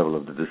to the level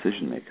of the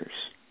decision makers.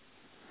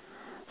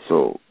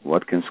 So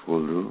what can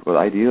schools do? Well,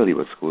 ideally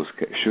what schools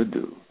should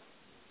do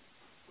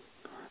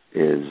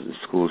is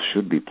schools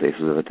should be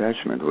places of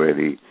attachment where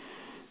the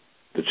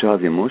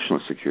child's emotional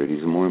security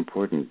is more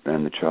important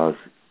than the child's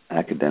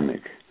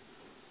academic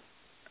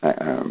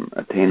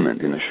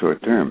attainment in the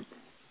short term.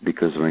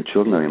 Because when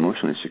children are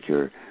emotionally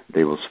secure,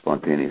 they will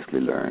spontaneously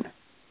learn.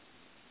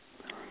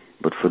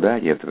 But for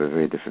that, you have to have a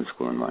very different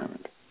school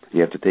environment. You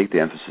have to take the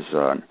emphasis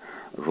on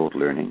rote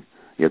learning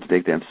You have to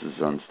take the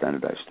emphasis on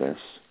standardized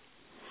tests.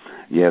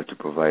 You have to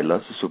provide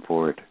lots of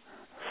support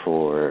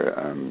for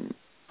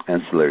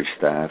ancillary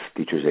staff,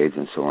 teachers, aides,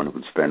 and so on, who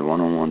would spend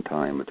one-on-one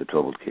time with the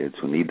troubled kids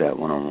who need that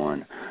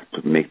one-on-one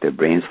to make their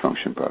brains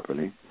function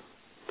properly.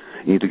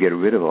 You need to get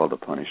rid of all the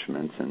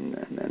punishments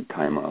and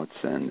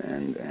timeouts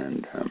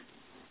and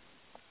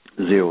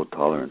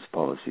zero-tolerance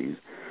policies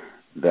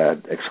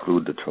that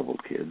exclude the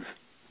troubled kids.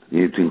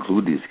 You need to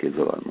include these kids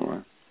a lot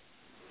more.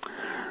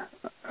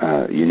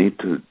 You need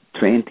to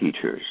train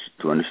teachers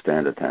to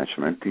understand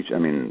attachment.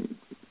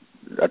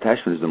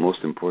 Attachment is the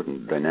most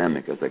important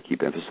dynamic, as I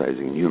keep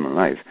emphasizing, in human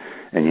life.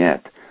 And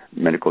yet,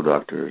 medical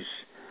doctors,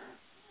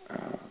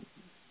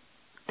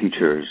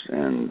 teachers,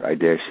 and I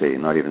dare say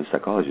not even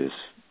psychologists,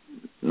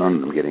 none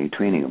of them get any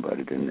training about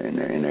it in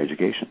their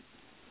education,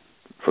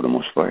 for the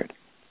most part.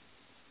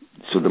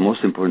 So the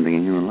most important thing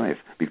in human life,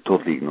 we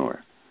totally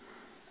ignore.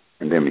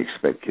 And then we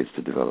expect kids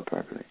to develop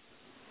properly.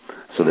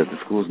 So that the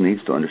schools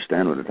need to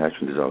understand what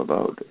attachment is all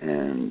about,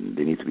 and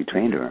they need to be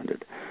trained around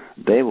it.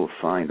 They will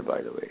find,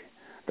 by the way,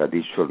 that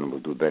these children will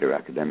do better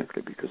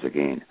academically because,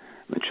 again,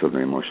 when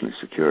children are emotionally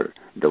secure,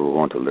 they will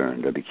want to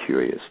learn, they'll be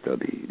curious, they'll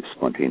be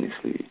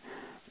spontaneously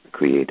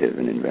creative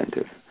and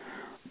inventive.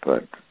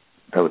 But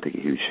that would take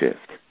a huge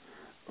shift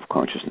of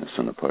consciousness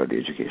on the part of the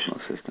educational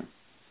system.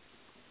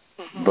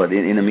 Mm-hmm. But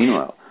in the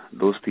meanwhile,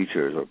 those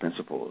teachers or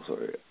principals or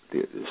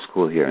the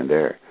school here and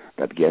there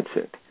that gets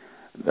it,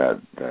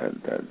 that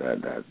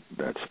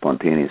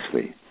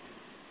spontaneously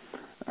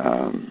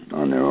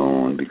on their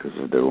own, because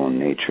of their own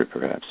nature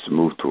perhaps,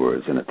 move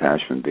towards an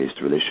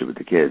attachment-based relationship with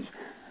the kids,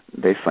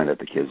 they find that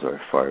the kids are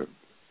far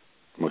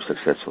more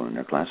successful in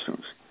their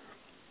classrooms.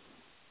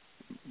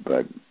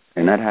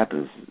 And that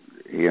happens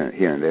here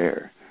and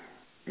there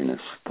in a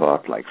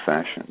spot-like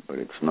fashion, but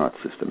it's not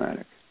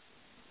systematic.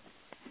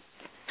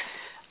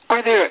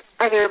 Are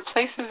there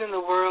places in the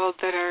world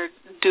that are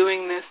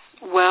doing this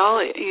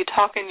well? You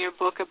talk in your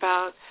book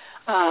about,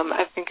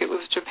 I think it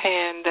was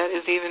Japan, that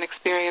is even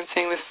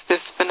experiencing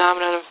this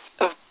phenomenon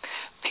of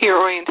peer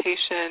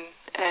orientation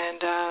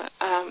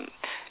and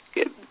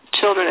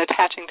children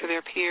attaching to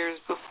their peers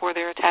before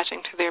they're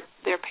attaching to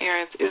their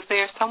parents. Is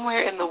there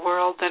somewhere in the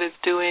world that is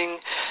doing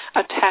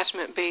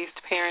attachment-based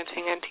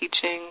parenting and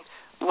teaching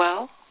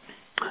well?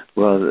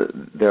 Well,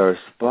 there are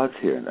spots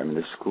here.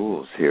 There's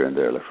schools here and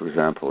there. Like, for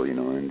example, in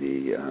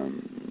the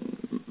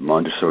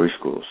Montessori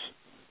schools,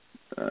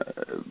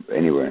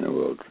 anywhere in the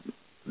world,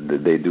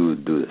 they do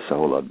this a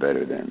whole lot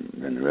better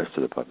than the rest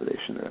of the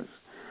population does.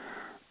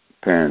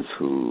 Parents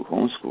who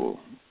homeschool,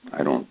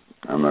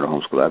 I'm not a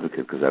homeschool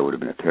advocate because I would have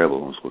been a terrible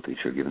homeschool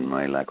teacher given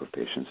my lack of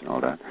patience and all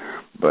that.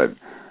 But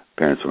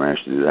parents who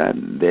manage to do that,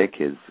 their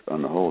kids,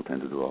 on the whole,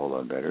 tend to do a whole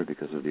lot better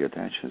because of the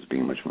attachments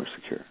being much more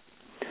secure.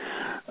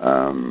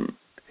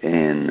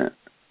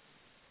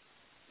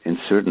 In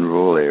certain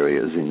rural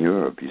areas in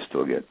Europe, you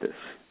still get this.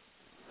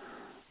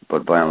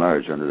 But by and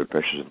large, under the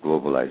pressures of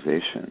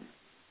globalization,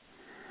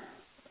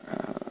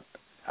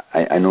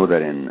 I know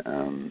that in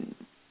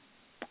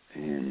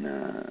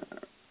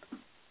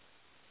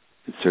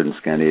certain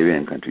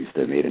Scandinavian countries,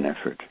 they made an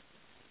effort,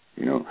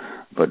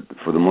 But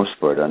for the most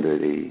part, under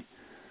the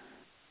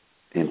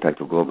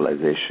impact of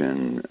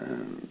globalization,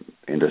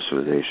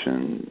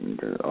 industrialization,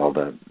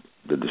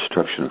 the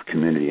destruction of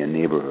community and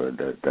neighborhood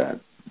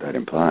that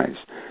implies,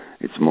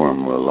 it's more and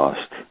more a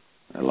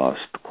lost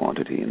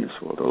quantity in this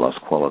world, a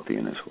lost quality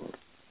in this world.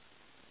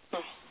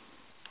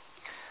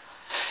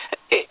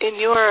 In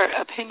your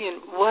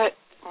opinion, what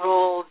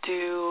role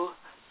do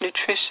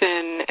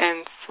nutrition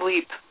and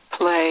sleep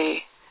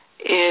play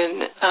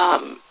in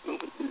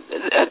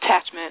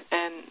attachment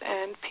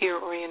and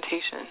peer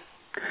orientation?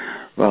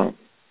 Well,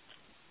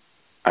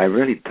 I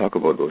rarely talk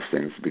about those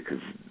things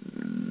because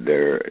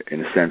they're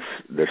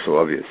so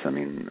obvious.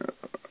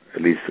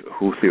 At least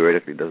who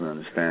theoretically doesn't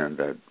understand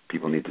that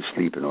people need to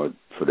sleep in order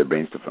for their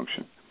brains to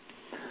function?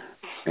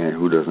 And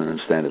who doesn't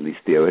understand, at least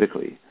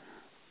theoretically,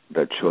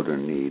 that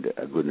children need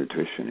a good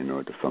nutrition in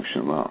order to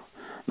function well?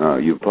 Now,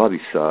 you probably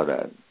saw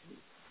that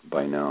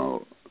by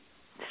now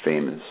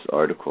famous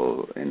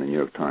article in the New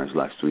York Times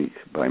last week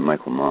by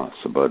Michael Moss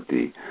about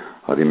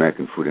how the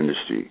American food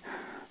industry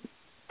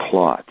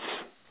plots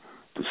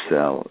to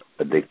sell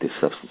addictive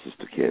substances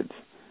to kids,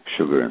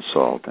 sugar and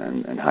salt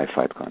and high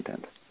fat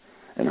content,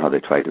 and how they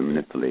try to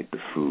manipulate the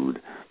food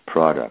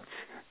products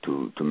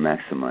to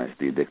maximize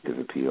the addictive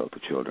appeal to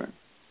children.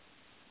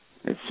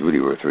 It's really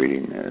worth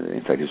reading.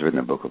 In fact, he's written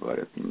a book about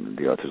it.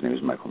 The author's name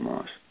is Michael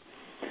Moss.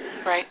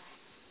 Right.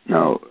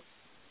 Now,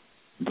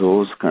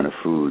 those kind of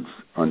foods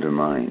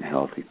undermine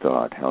healthy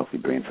thought, healthy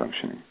brain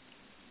functioning.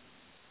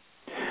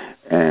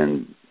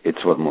 And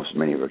it's what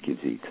many of our kids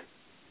eat.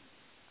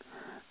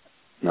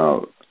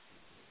 Now,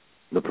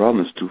 the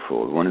problem is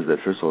twofold. One is that,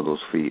 first of all,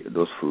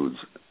 those foods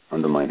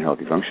undermine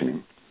healthy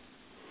functioning.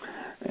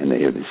 And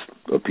they have this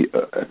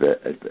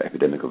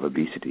epidemic of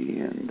obesity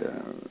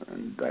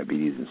and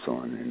diabetes and so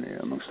on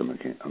amongst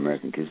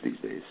American kids these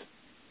days.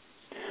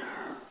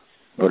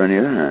 But on the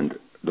other hand,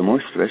 the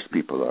more stressed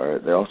people are,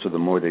 the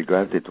more they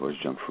gravitate towards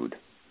junk food.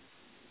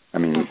 I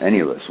mean, any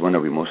of us, when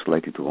are we most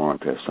likely to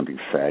want to have something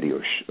fatty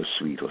or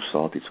sweet or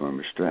salty when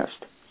we're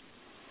stressed?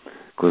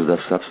 Because those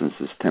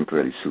substances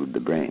temporarily soothe the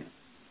brain,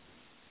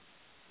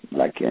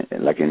 like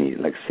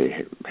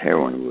say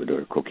heroin would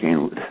or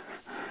cocaine would.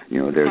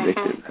 They're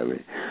addicted that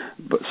way.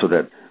 But so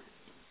that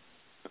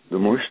the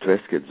more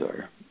stressed kids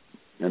are,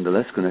 and the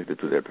less connected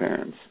to their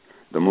parents,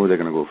 the more they're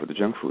going to go for the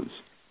junk foods.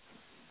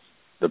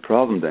 The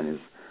problem then is,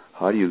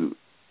 how do you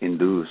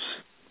induce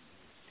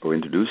or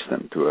introduce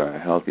them to a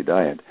healthy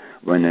diet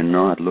when they're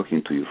not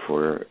looking to you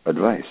for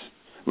advice,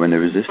 when they're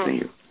resisting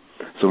you?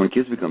 So when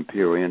kids become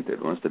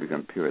peer-oriented, once they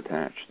become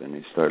peer-attached and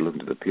they start looking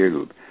to the peer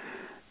group,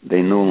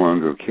 they no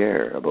longer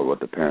care about what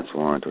the parents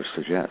want or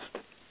suggest.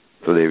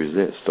 So they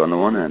resist. So on the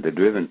one hand, they're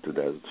driven to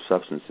those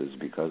substances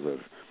because of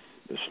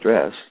the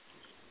stress,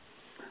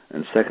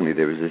 and secondly,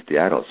 they resist the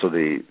adults. So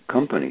the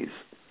companies,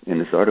 in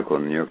this article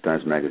in the New York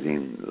Times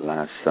Magazine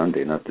last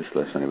Sunday, not this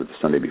last Sunday, but the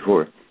Sunday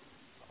before,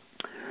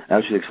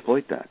 actually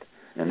exploit that.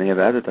 And they have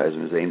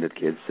advertisements aimed at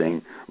kids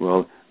saying,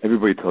 well,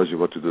 everybody tells you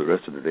what to do the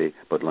rest of the day,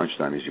 but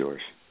lunchtime is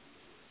yours.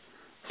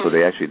 So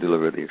they actually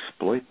deliberately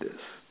exploit this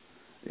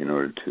in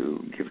order to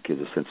give kids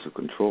a sense of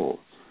control.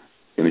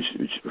 Which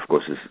of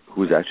course, is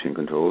who's actually in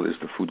control is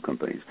the food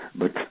companies.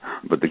 But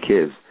the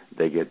kids,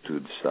 they get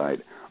to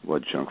decide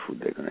what junk food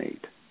they're going to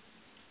eat.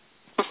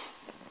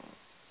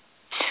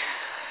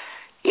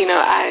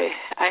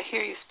 I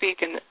hear you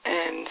speak, and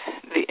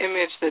the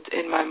image that's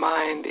in my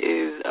mind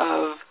is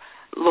of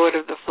Lord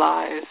of the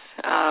Flies,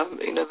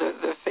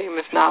 the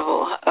famous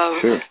novel of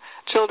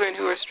children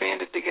who are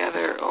stranded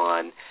together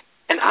on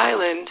an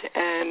island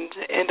and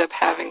end up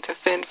having to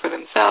fend for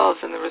themselves,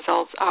 and the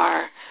results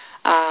are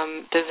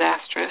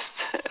disastrous.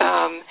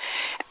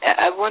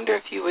 I wonder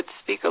if you would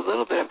speak a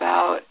little bit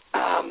about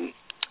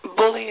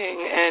bullying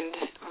and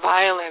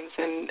violence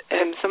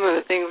and some of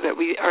the things that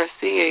we are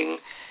seeing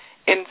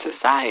in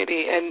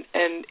society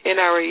and in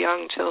our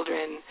young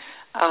children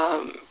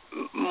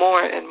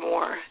more and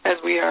more as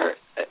we are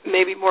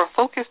maybe more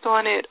focused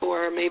on it,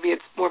 or maybe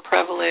it's more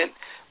prevalent.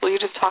 Will you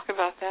just talk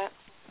about that?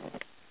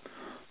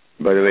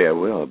 By the way, I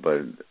will,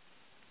 but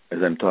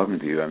as I'm talking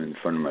to you, I'm in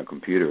front of my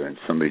computer, and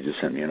somebody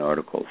just sent me an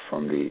article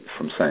from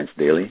Science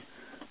Daily.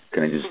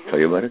 Can I just tell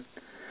you about it?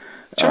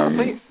 Sure,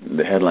 please.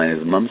 The headline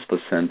is, Mom's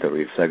placenta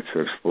reflects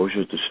her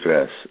exposure to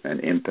stress and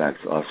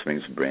impacts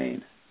offspring's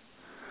brain.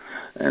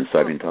 And so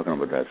I've been talking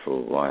about that for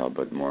a while,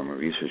 but more and more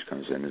research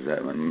comes in, is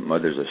that when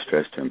mothers are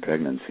stressed during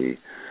pregnancy,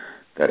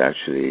 that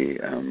actually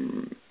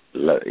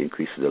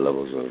increases the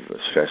levels of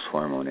stress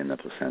hormone in the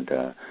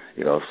placenta.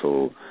 It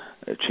also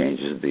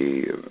changes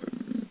the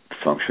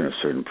function of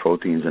certain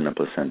proteins in the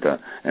placenta,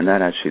 and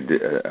that actually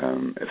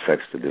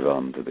affects the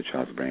development of the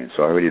child's brain.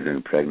 So already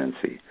during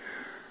pregnancy,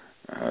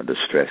 the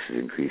stress is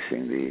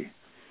increasing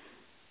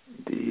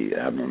the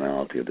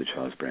abnormality of the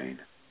child's brain,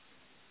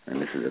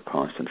 and this is a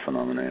constant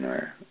phenomenon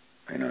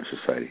in our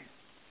society.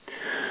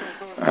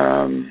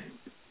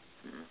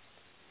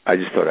 I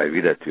just thought I'd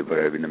read that to you, but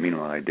in the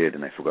meanwhile I did,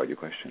 and I forgot your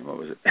question. What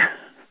was it?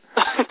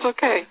 It's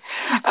okay.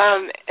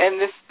 And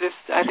this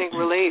I think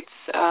relates.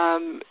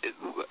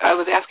 I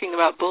was asking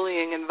about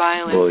bullying and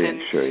violence.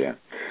 Bullying, sure, yeah.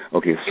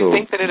 Okay, so... Do you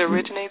think that it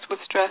originates with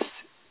stress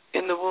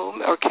in the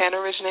womb, or can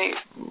originate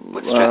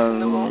with stress in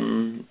the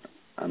womb?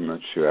 I'm not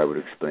sure I would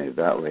explain it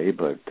that way,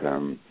 but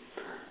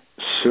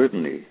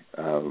certainly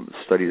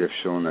studies have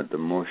shown that the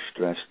more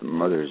stressed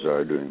mothers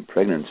are during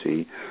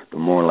pregnancy, the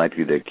more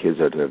likely their kids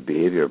are to have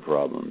behavior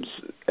problems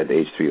at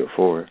age 3 or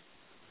 4.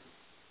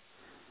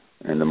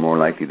 And the more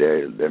likely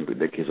their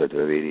kids are to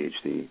have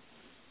ADHD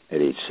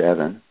at age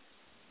 7.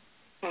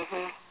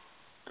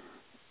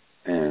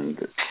 And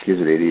kids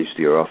with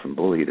ADHD are often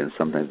bullied, and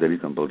sometimes they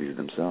become bullies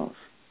themselves.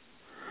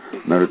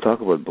 Now, to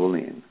talk about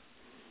bullying,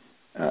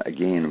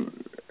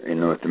 again, in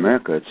North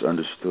America, it's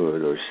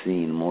understood or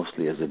seen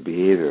mostly as a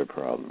behavior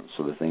problem.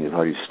 So the thing is,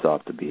 how do you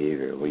stop the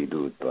behavior? Well, you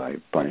do it by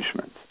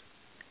punishment,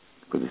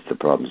 because it's the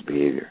problem's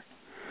behavior.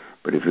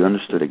 But if you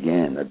understood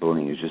again that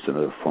bullying is just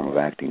another form of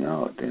acting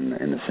out in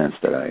the sense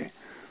that I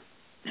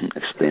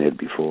explained it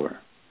before,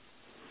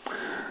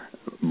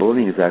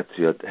 bullying has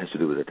to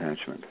do with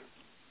attachment.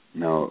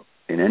 Now,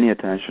 in any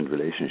attachment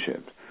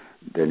relationship,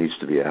 there needs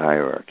to be a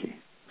hierarchy,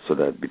 so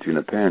that between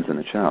the parent and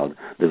the child,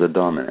 there's a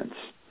dominance.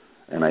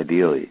 And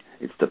ideally,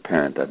 it's the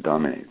parent that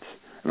dominates.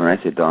 And when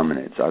I say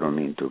dominates, I don't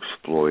mean to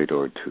exploit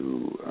or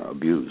to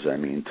abuse. I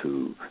mean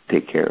to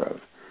take care of,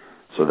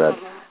 so that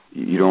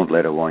you don't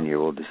let a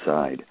 1-year-old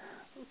decide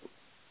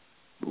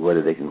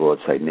whether they can go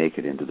outside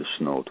naked into the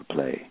snow to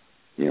play.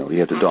 You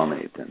have to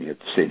dominate them. You have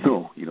to say,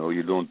 no,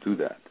 you don't do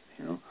that.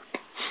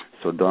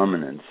 So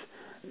dominance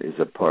is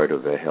a part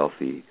of a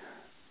healthy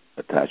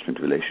attachment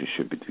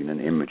relationship between an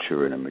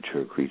immature and a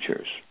mature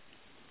creatures.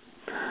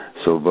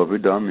 So, but we're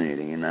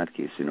dominating in that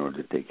case in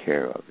order to take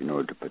care of, in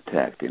order to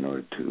protect, in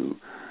order to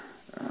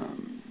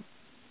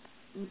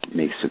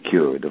make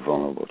secure the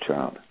vulnerable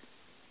child.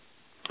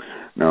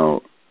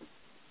 Now,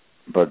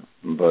 but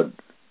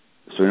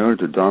so in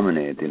order to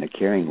dominate in a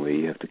caring way,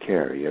 you have to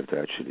care. You have to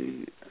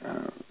actually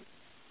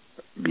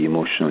be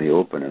emotionally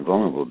open and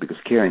vulnerable, because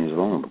caring is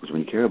vulnerable. Because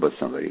when you care about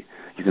somebody,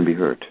 you can be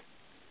hurt.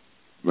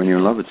 When you're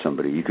in love with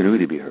somebody, you can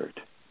really be hurt.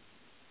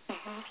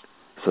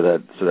 So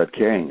that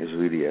caring is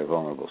really a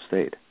vulnerable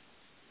state.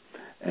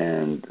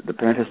 And the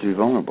parent has to be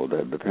vulnerable.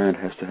 The parent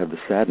has to have the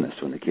sadness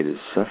when the kid is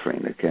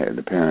suffering.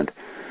 The parent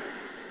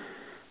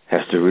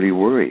has to really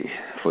worry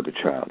for the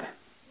child.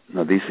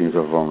 Now, these things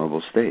are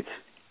vulnerable states.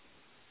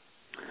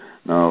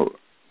 Now,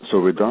 so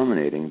we're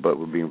dominating, but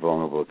we're being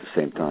vulnerable at the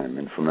same time.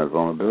 And from that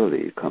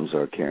vulnerability comes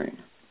our caring.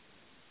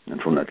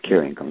 And from that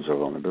caring comes our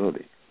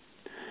vulnerability.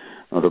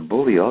 Now, the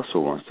bully also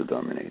wants to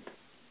dominate,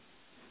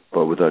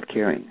 but without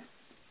caring.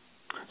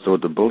 So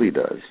what the bully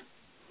does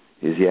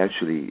is he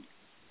actually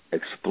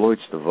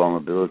exploits the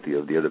vulnerability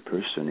of the other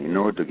person in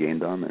order to gain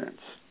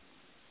dominance.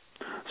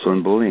 So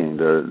in bullying,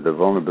 the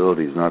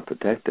vulnerability is not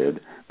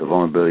protected, the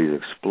vulnerability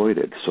is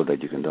exploited so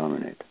that you can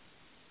dominate.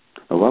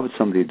 Now, why would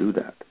somebody do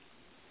that?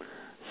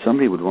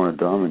 Somebody would want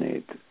to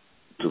dominate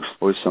to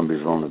exploit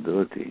somebody's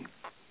vulnerability,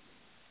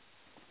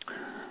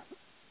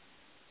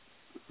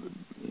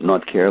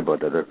 not care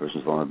about the other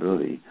person's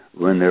vulnerability,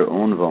 when their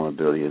own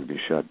vulnerability has been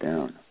shut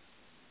down.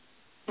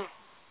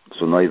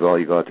 So now all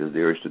you got is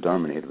the urge to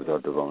dominate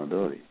without the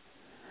vulnerability.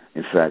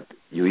 In fact,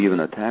 you even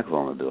attack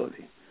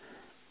vulnerability.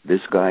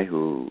 This guy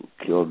who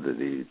killed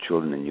the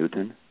children in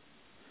Newton,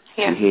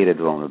 he hated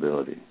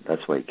vulnerability.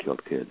 That's why he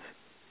killed kids.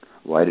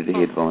 Why did he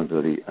hate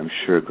vulnerability? I'm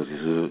sure because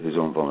his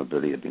own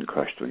vulnerability had been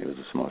crushed when he was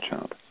a small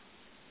child.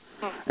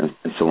 And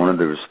so one of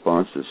the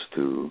responses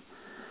to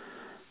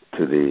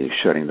the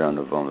shutting down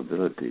of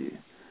vulnerability,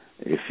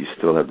 if you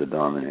still have the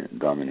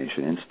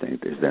domination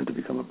instinct, is then to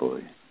become a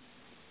bully.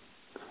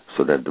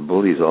 So that the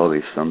bully is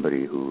always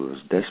somebody who was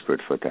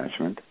desperate for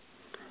attachment.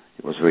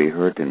 He was very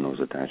hurt in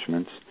those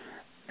attachments,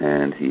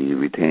 and he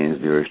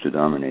retains the urge to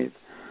dominate,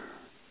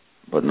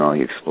 but now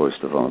he exploits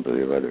the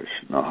vulnerability of others.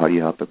 Now, how do you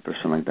help a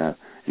person like that?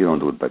 You don't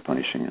do it by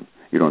punishing him.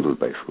 You don't do it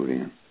by excluding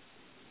him.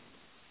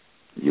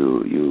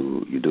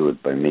 You do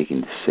it by making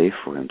it safe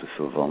for him to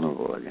feel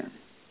vulnerable again.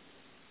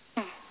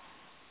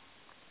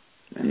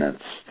 And that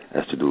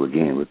has to do,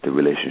 again, with the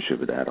relationship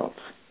with adults.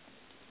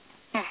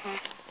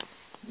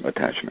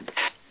 Attachment.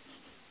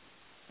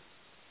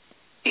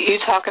 You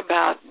talk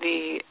about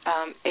the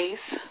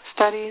ACE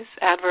studies,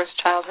 adverse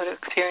childhood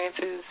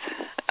experiences.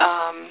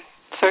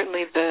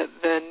 Certainly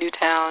the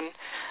Newtown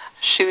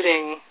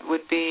shooting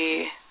would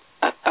be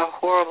a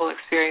horrible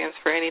experience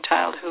for any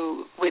child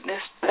who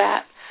witnessed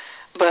that.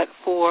 But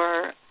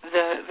for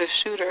the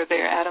shooter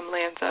there, Adam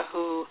Lanza,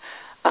 who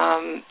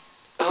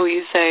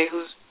you say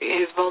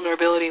his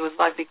vulnerability was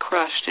likely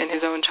crushed in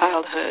his own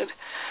childhood,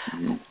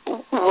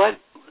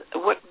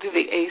 what do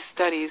the ACE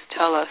studies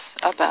tell us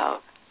about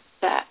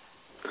that?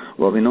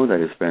 Well, we know that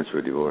his parents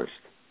were divorced.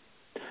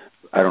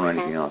 I don't know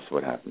anything else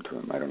what happened to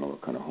him. I don't know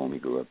what kind of home he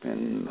grew up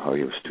in, how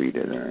he was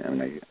treated,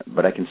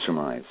 but I can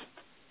surmise.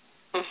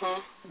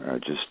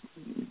 Just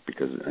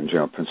because, in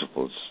general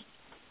principles,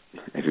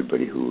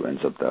 everybody who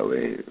ends up that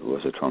way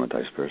was a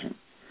traumatized person.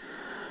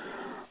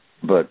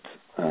 But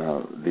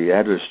the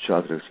adverse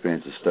childhood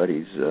experiences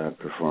studies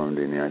performed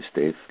in the United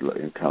States,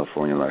 in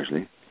California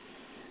largely,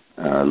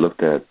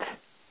 looked at,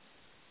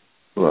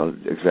 well,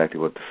 exactly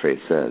what the phrase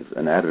says.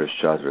 An adverse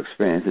childhood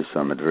experience is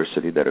some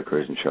adversity that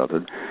occurs in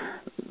childhood,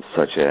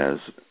 such as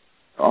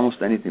almost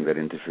anything that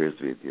interferes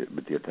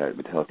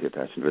with healthy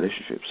attachment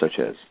relationships, such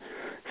as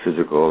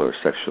physical or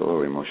sexual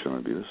or emotional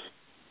abuse,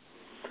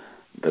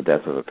 the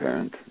death of a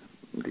parent,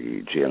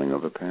 the jailing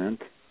of a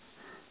parent,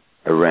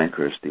 a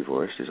rancorous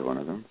divorce is one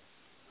of them,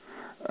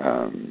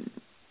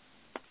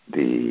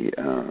 the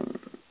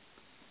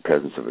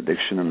presence of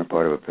addiction on the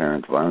part of a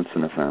parent, violence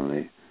in a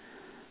family,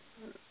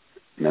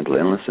 mental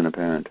illness in a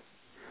parent.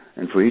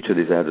 And for each of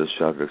these adverse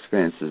childhood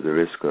experiences, the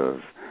risk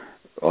of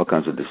all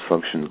kinds of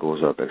dysfunction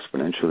goes up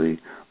exponentially,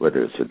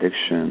 whether it's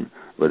addiction,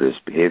 whether it's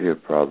behavior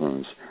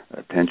problems,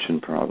 attention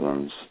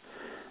problems,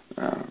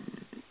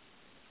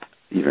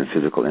 even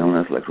physical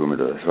illness like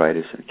rheumatoid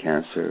arthritis and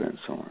cancer and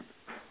so on.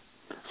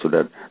 So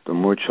that the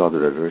more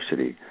childhood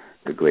adversity,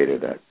 the greater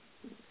that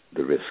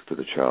the risk to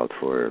the child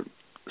for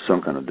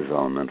some kind of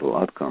developmental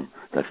outcome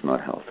that's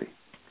not healthy.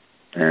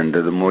 And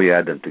the more you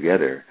add them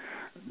together,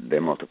 they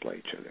multiply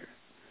each other.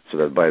 So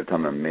that by the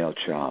time a male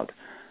child,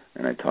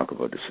 and I talk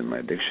about this in my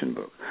addiction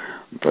book,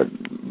 but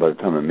by the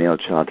time a male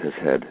child has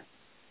had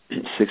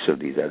 6 of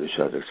these adverse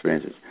childhood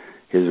experiences,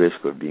 his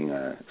risk of being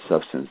a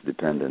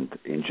substance-dependent,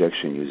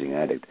 injection-using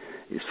addict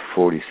is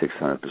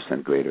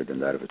 4,600% greater than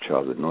that of a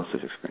child with no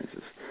such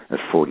experiences. A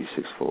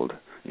 46-fold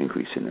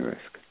increase in the risk.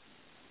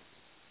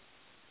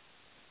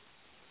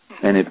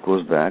 And it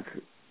goes back,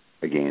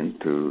 again,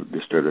 to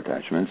disturbed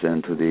attachments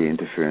and to the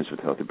interference with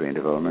healthy brain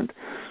development,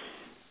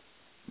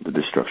 the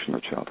destruction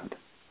of childhood.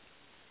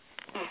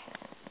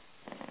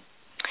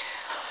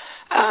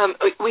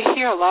 We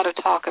hear a lot of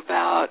talk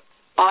about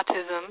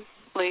autism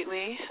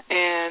lately,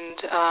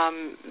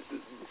 and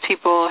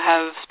people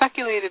have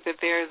speculated that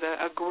there's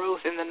a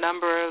growth in the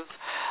number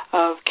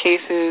of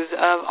cases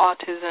of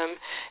autism.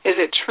 Is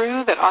it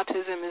true that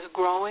autism is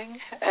growing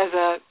as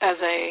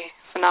a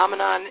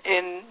phenomenon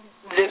in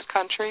this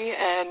country,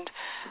 and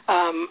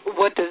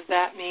what does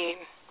that mean?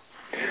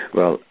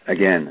 Well,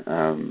 again,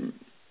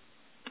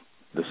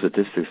 the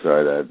statistics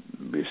are that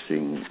we're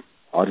seeing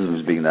autism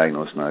is being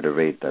diagnosed now at a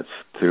rate that's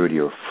 30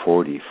 or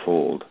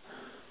 40-fold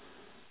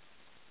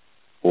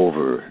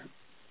over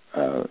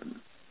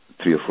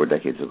 3 or 4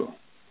 decades ago.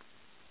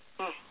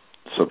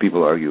 So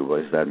people argue,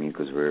 what does that mean?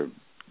 Because we're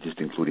just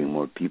including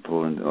more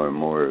people or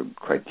more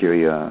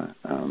criteria.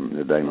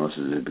 The diagnosis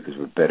is because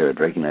we're better at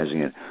recognizing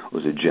it, or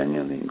is it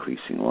genuinely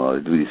increasing? Well,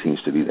 it really seems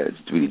to be that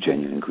it's really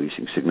genuinely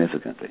increasing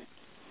significantly.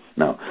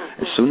 Now,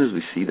 as soon as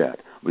we see that,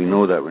 we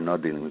know that we're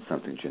not dealing with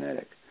something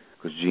genetic,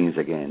 because genes,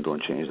 again,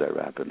 don't change that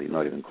rapidly,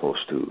 not even close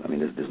to. I mean,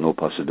 there's no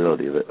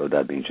possibility of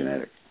that being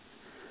genetic.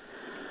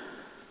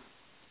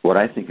 What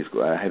I think is,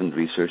 I haven't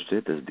researched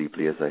it as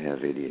deeply as I have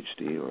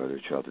ADHD or other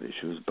childhood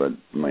issues, but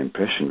my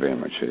impression very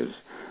much is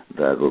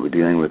that what we're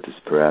dealing with is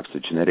perhaps a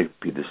genetic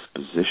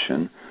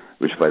predisposition,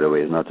 which, by the way,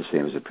 is not the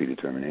same as a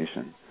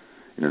predetermination.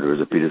 In other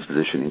words, a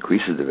predisposition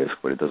increases the risk,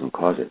 but it doesn't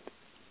cause it.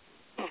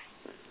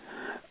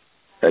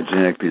 A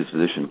genetic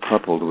predisposition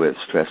coupled with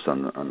stress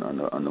on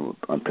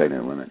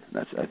pregnant women.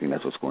 I think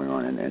that's what's going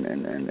on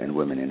in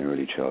women in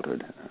early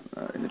childhood,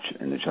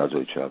 in the child's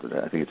early childhood.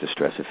 I think it's a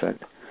stress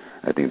effect.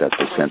 I think that's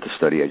the Center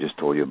study I just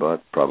told you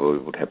about probably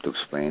would have to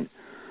explain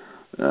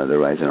the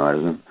rise in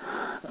autism.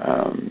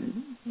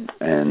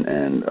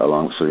 And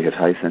along, so you have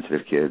highly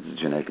sensitive kids,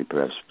 genetically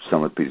perhaps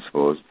somewhat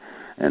predisposed,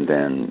 and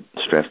then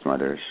stressed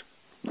mothers,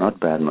 not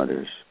bad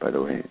mothers, by the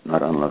way,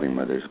 not unloving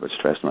mothers, but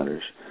stressed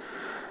mothers.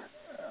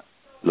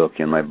 Look,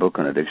 in my book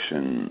on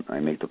addiction, I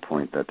make the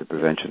point that the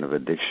prevention of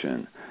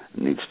addiction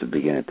needs to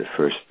begin at the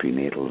first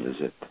prenatal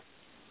visit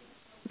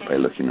by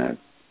looking at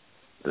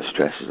the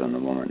stresses on the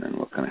woman and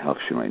what kind of help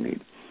she might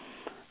need.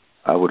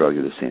 I would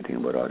argue the same thing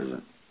about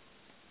autism.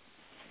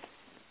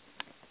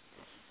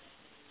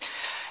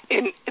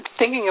 In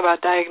thinking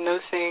about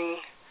diagnosing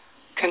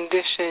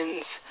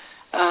conditions,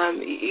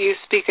 you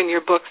speak in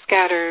your book,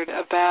 Scattered,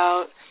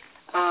 about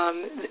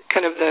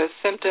kind of the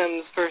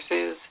symptoms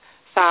versus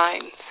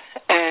signs.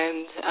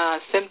 And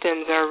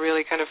symptoms are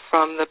really kind of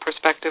from the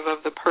perspective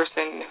of the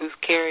person who's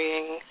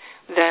carrying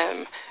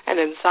them, and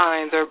then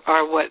signs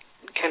are what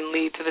can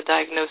lead to the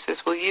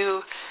diagnosis. Will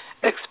you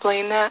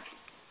explain that?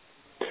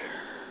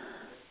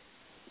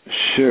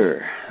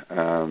 Sure.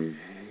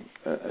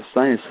 A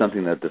sign is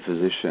something that the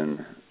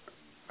physician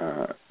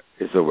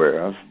is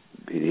aware of.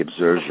 He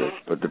observes it,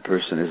 but the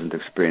person isn't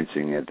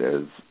experiencing it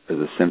as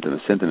a symptom. A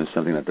symptom is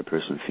something that the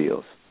person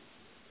feels.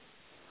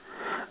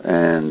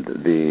 And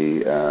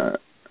the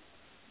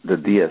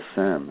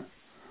DSM,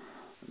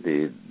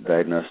 the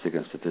Diagnostic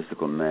and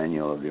Statistical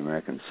Manual of the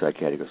American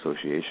Psychiatric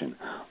Association,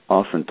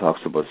 often talks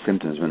about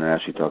symptoms when they're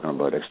actually talking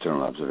about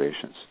external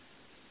observations.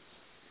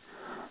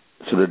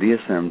 So the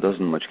DSM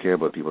doesn't much care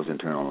about people's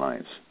internal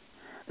lives.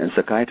 And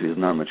psychiatry is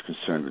not much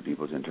concerned with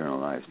people's internal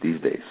lives these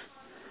days.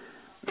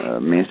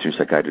 Mainstream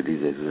psychiatry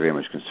these days is very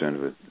much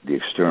concerned with the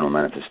external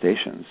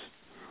manifestations,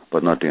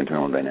 but not the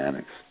internal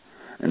dynamics.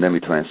 And then we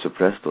try and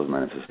suppress those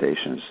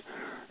manifestations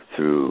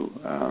through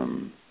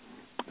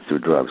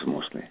drugs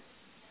mostly,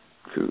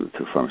 through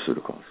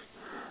pharmaceuticals.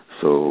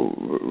 So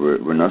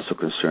we're not so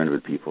concerned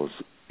with people's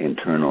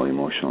internal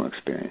emotional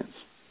experience.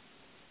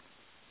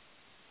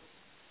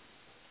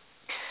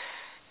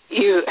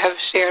 You have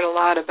shared a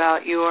lot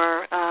about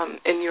your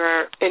in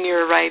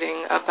your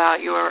writing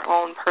about your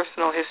own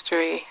personal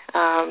history,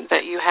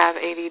 that you have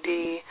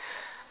ADD,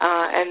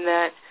 and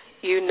that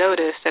you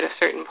noticed at a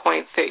certain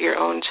point that your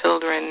own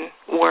children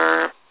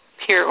were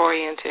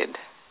peer-oriented.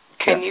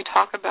 Can you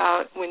talk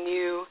about when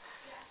you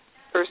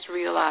first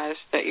realized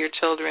that your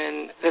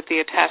children, that the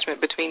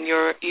attachment between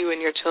you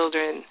and your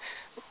children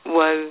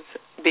was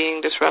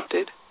being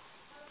disrupted?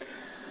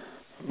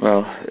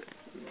 Well,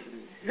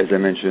 as I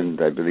mentioned,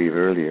 I believe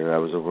earlier, I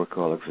was a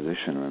workaholic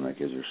physician when my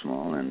kids were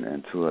small,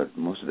 and throughout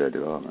most of their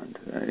development,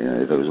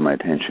 my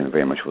attention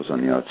very much was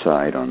on the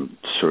outside, on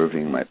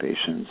serving my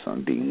patients,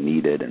 on being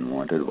needed and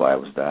wanted. Why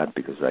was that?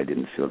 Because I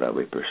didn't feel that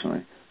way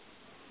personally.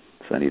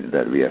 So I needed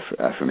that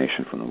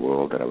reaffirmation from the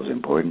world that I was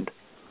important.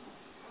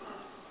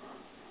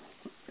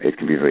 It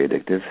can be very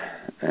addictive,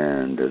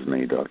 and as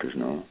many doctors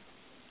know.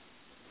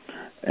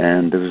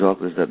 And the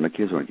result was that my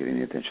kids weren't getting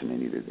the attention they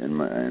needed, and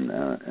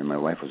my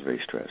wife was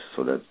very stressed.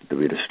 So that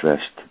we had a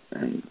stressed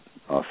and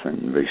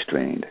often very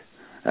strained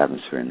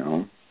atmosphere in the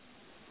home.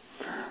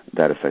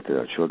 That affected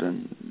our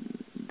children.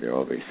 They're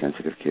all very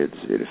sensitive kids.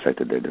 It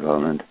affected their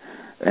development,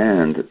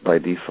 and by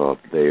default,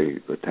 they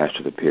attached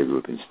to the peer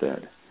group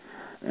instead.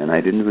 And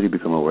I didn't really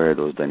become aware of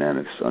those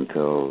dynamics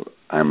until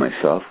I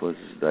myself was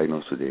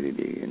diagnosed with ADD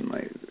in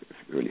my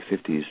early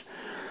 50s.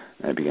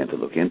 I began to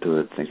look into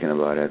it, thinking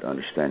about it,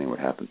 understanding what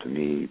happened to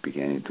me,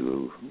 beginning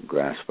to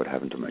grasp what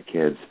happened to my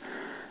kids,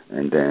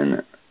 and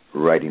then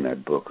writing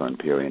that book on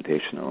peer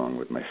orientation along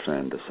with my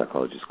friend, the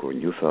psychologist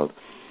Gordon Neufeld.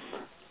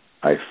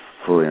 I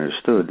fully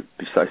understood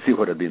precisely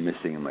what had been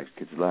missing in my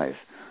kids' life,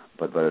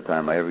 but by the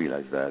time I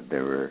realized that, they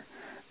were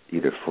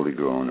either fully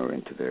grown or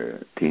into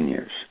their teen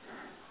years.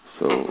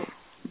 So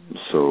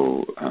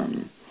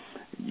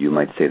you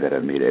might say that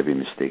I've made every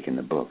mistake in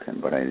the book,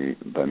 but I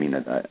mean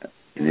that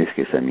in this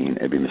case I mean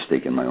every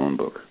mistake in my own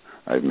book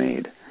I've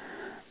made.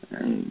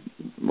 And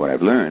what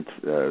I've learned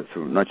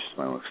through not just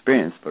my own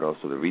experience, but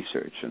also the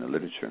research and the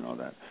literature and all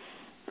that,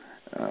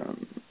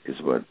 is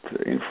what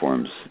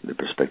informs the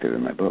perspective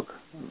in my book.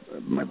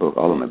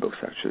 All of my books,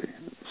 actually.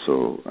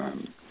 So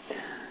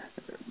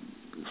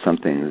some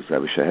things I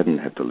wish I hadn't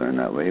had to learn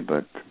that way,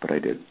 but I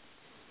did.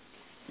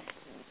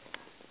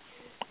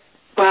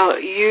 Well,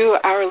 you,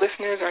 our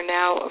listeners, are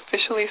now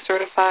officially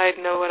certified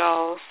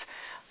know-it-alls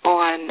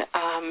on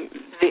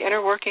the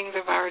inner workings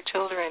of our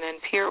children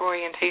and peer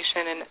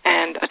orientation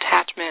and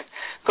attachment.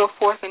 Go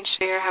forth and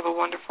share. Have a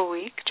wonderful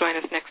week. Join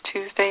us next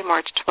Tuesday,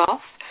 March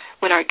 12th,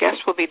 when our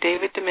guest will be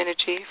David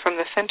Domenici from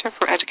the Center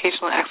for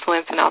Educational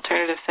Excellence in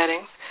Alternative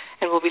Settings,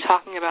 and we'll be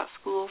talking about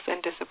schools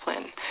and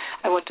discipline.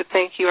 I want to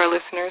thank you, our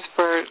listeners,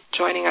 for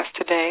joining us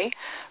today.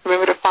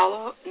 Remember to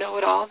follow Know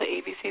It All, the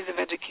ABCs of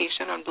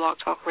Education on Blog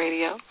Talk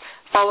Radio.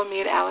 Follow me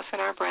at Allison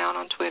R. Brown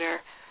on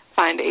Twitter.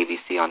 Find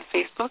ABC on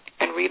Facebook,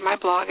 and read my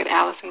blog at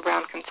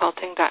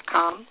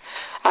AllisonBrownConsulting.com.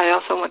 I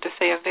also want to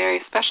say a very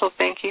special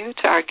thank you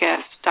to our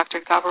guest, Dr.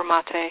 Gabor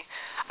Maté.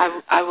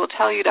 I will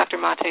tell you, Dr.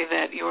 Maté,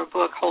 that your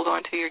book, Hold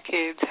On to Your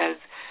Kids, has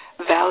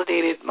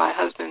validated my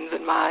husband's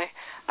and my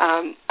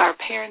our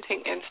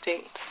parenting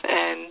instincts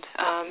and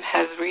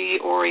has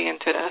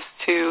reoriented us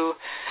to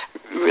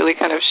really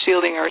kind of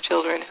shielding our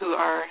children who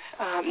are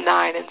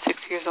 9 and 6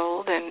 years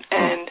old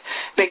and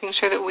making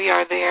sure that we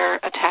are their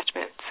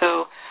attachment.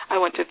 So I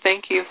want to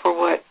thank you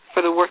for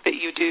the work that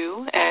you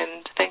do,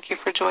 and thank you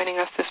for joining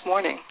us this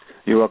morning.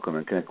 You're welcome.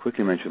 And can I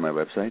quickly mention my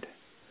website?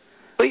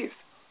 Please.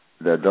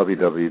 The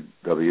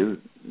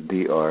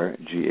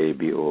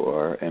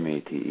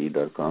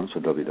www.drgabormate.com, so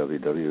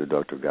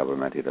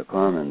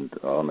www.drgabormate.com, and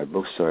all my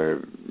books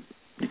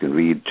you can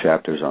read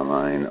chapters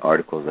online,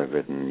 articles I've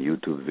written,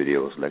 YouTube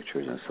videos,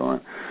 lectures, and so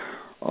on,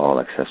 all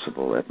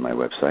accessible at my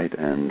website.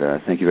 And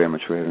thank you very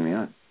much for having me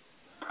on.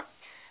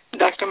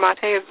 Dr.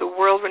 Maté is the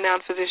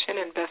world-renowned physician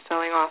and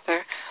best-selling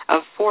author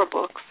of 4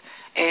 books,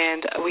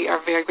 and we are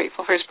very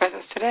grateful for his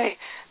presence today.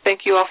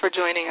 Thank you all for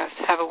joining us.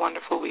 Have a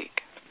wonderful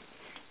week.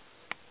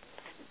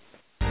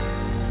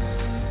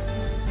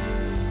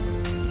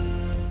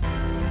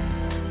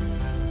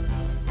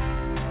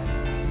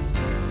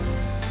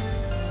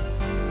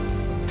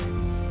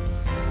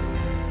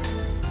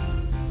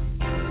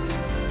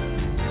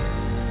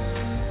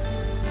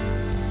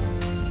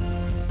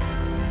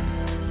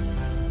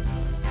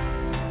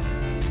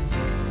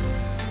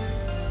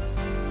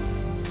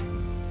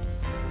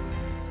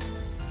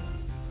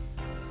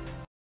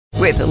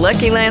 With the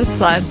Lucky Land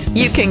Slots,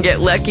 you can get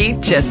lucky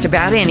just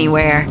about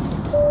anywhere.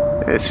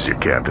 This is your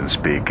captain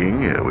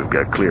speaking. We've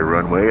got clear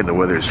runway and the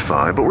weather's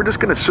fine, but we're just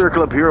going to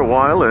circle up here a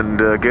while and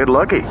get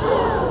lucky.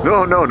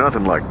 No,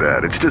 nothing like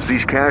that. It's just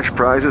these cash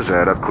prizes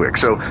add up quick.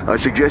 So I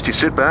suggest you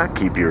sit back,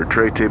 keep your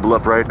tray table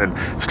upright, and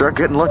start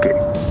getting lucky.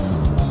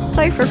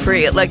 Play for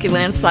free at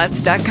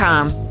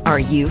LuckyLandSlots.com. Are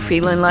you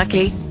feeling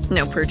lucky?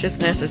 No purchase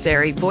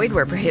necessary. Void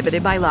where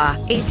prohibited by law.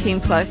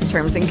 18+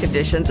 terms and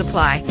conditions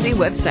apply. See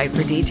website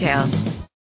for details.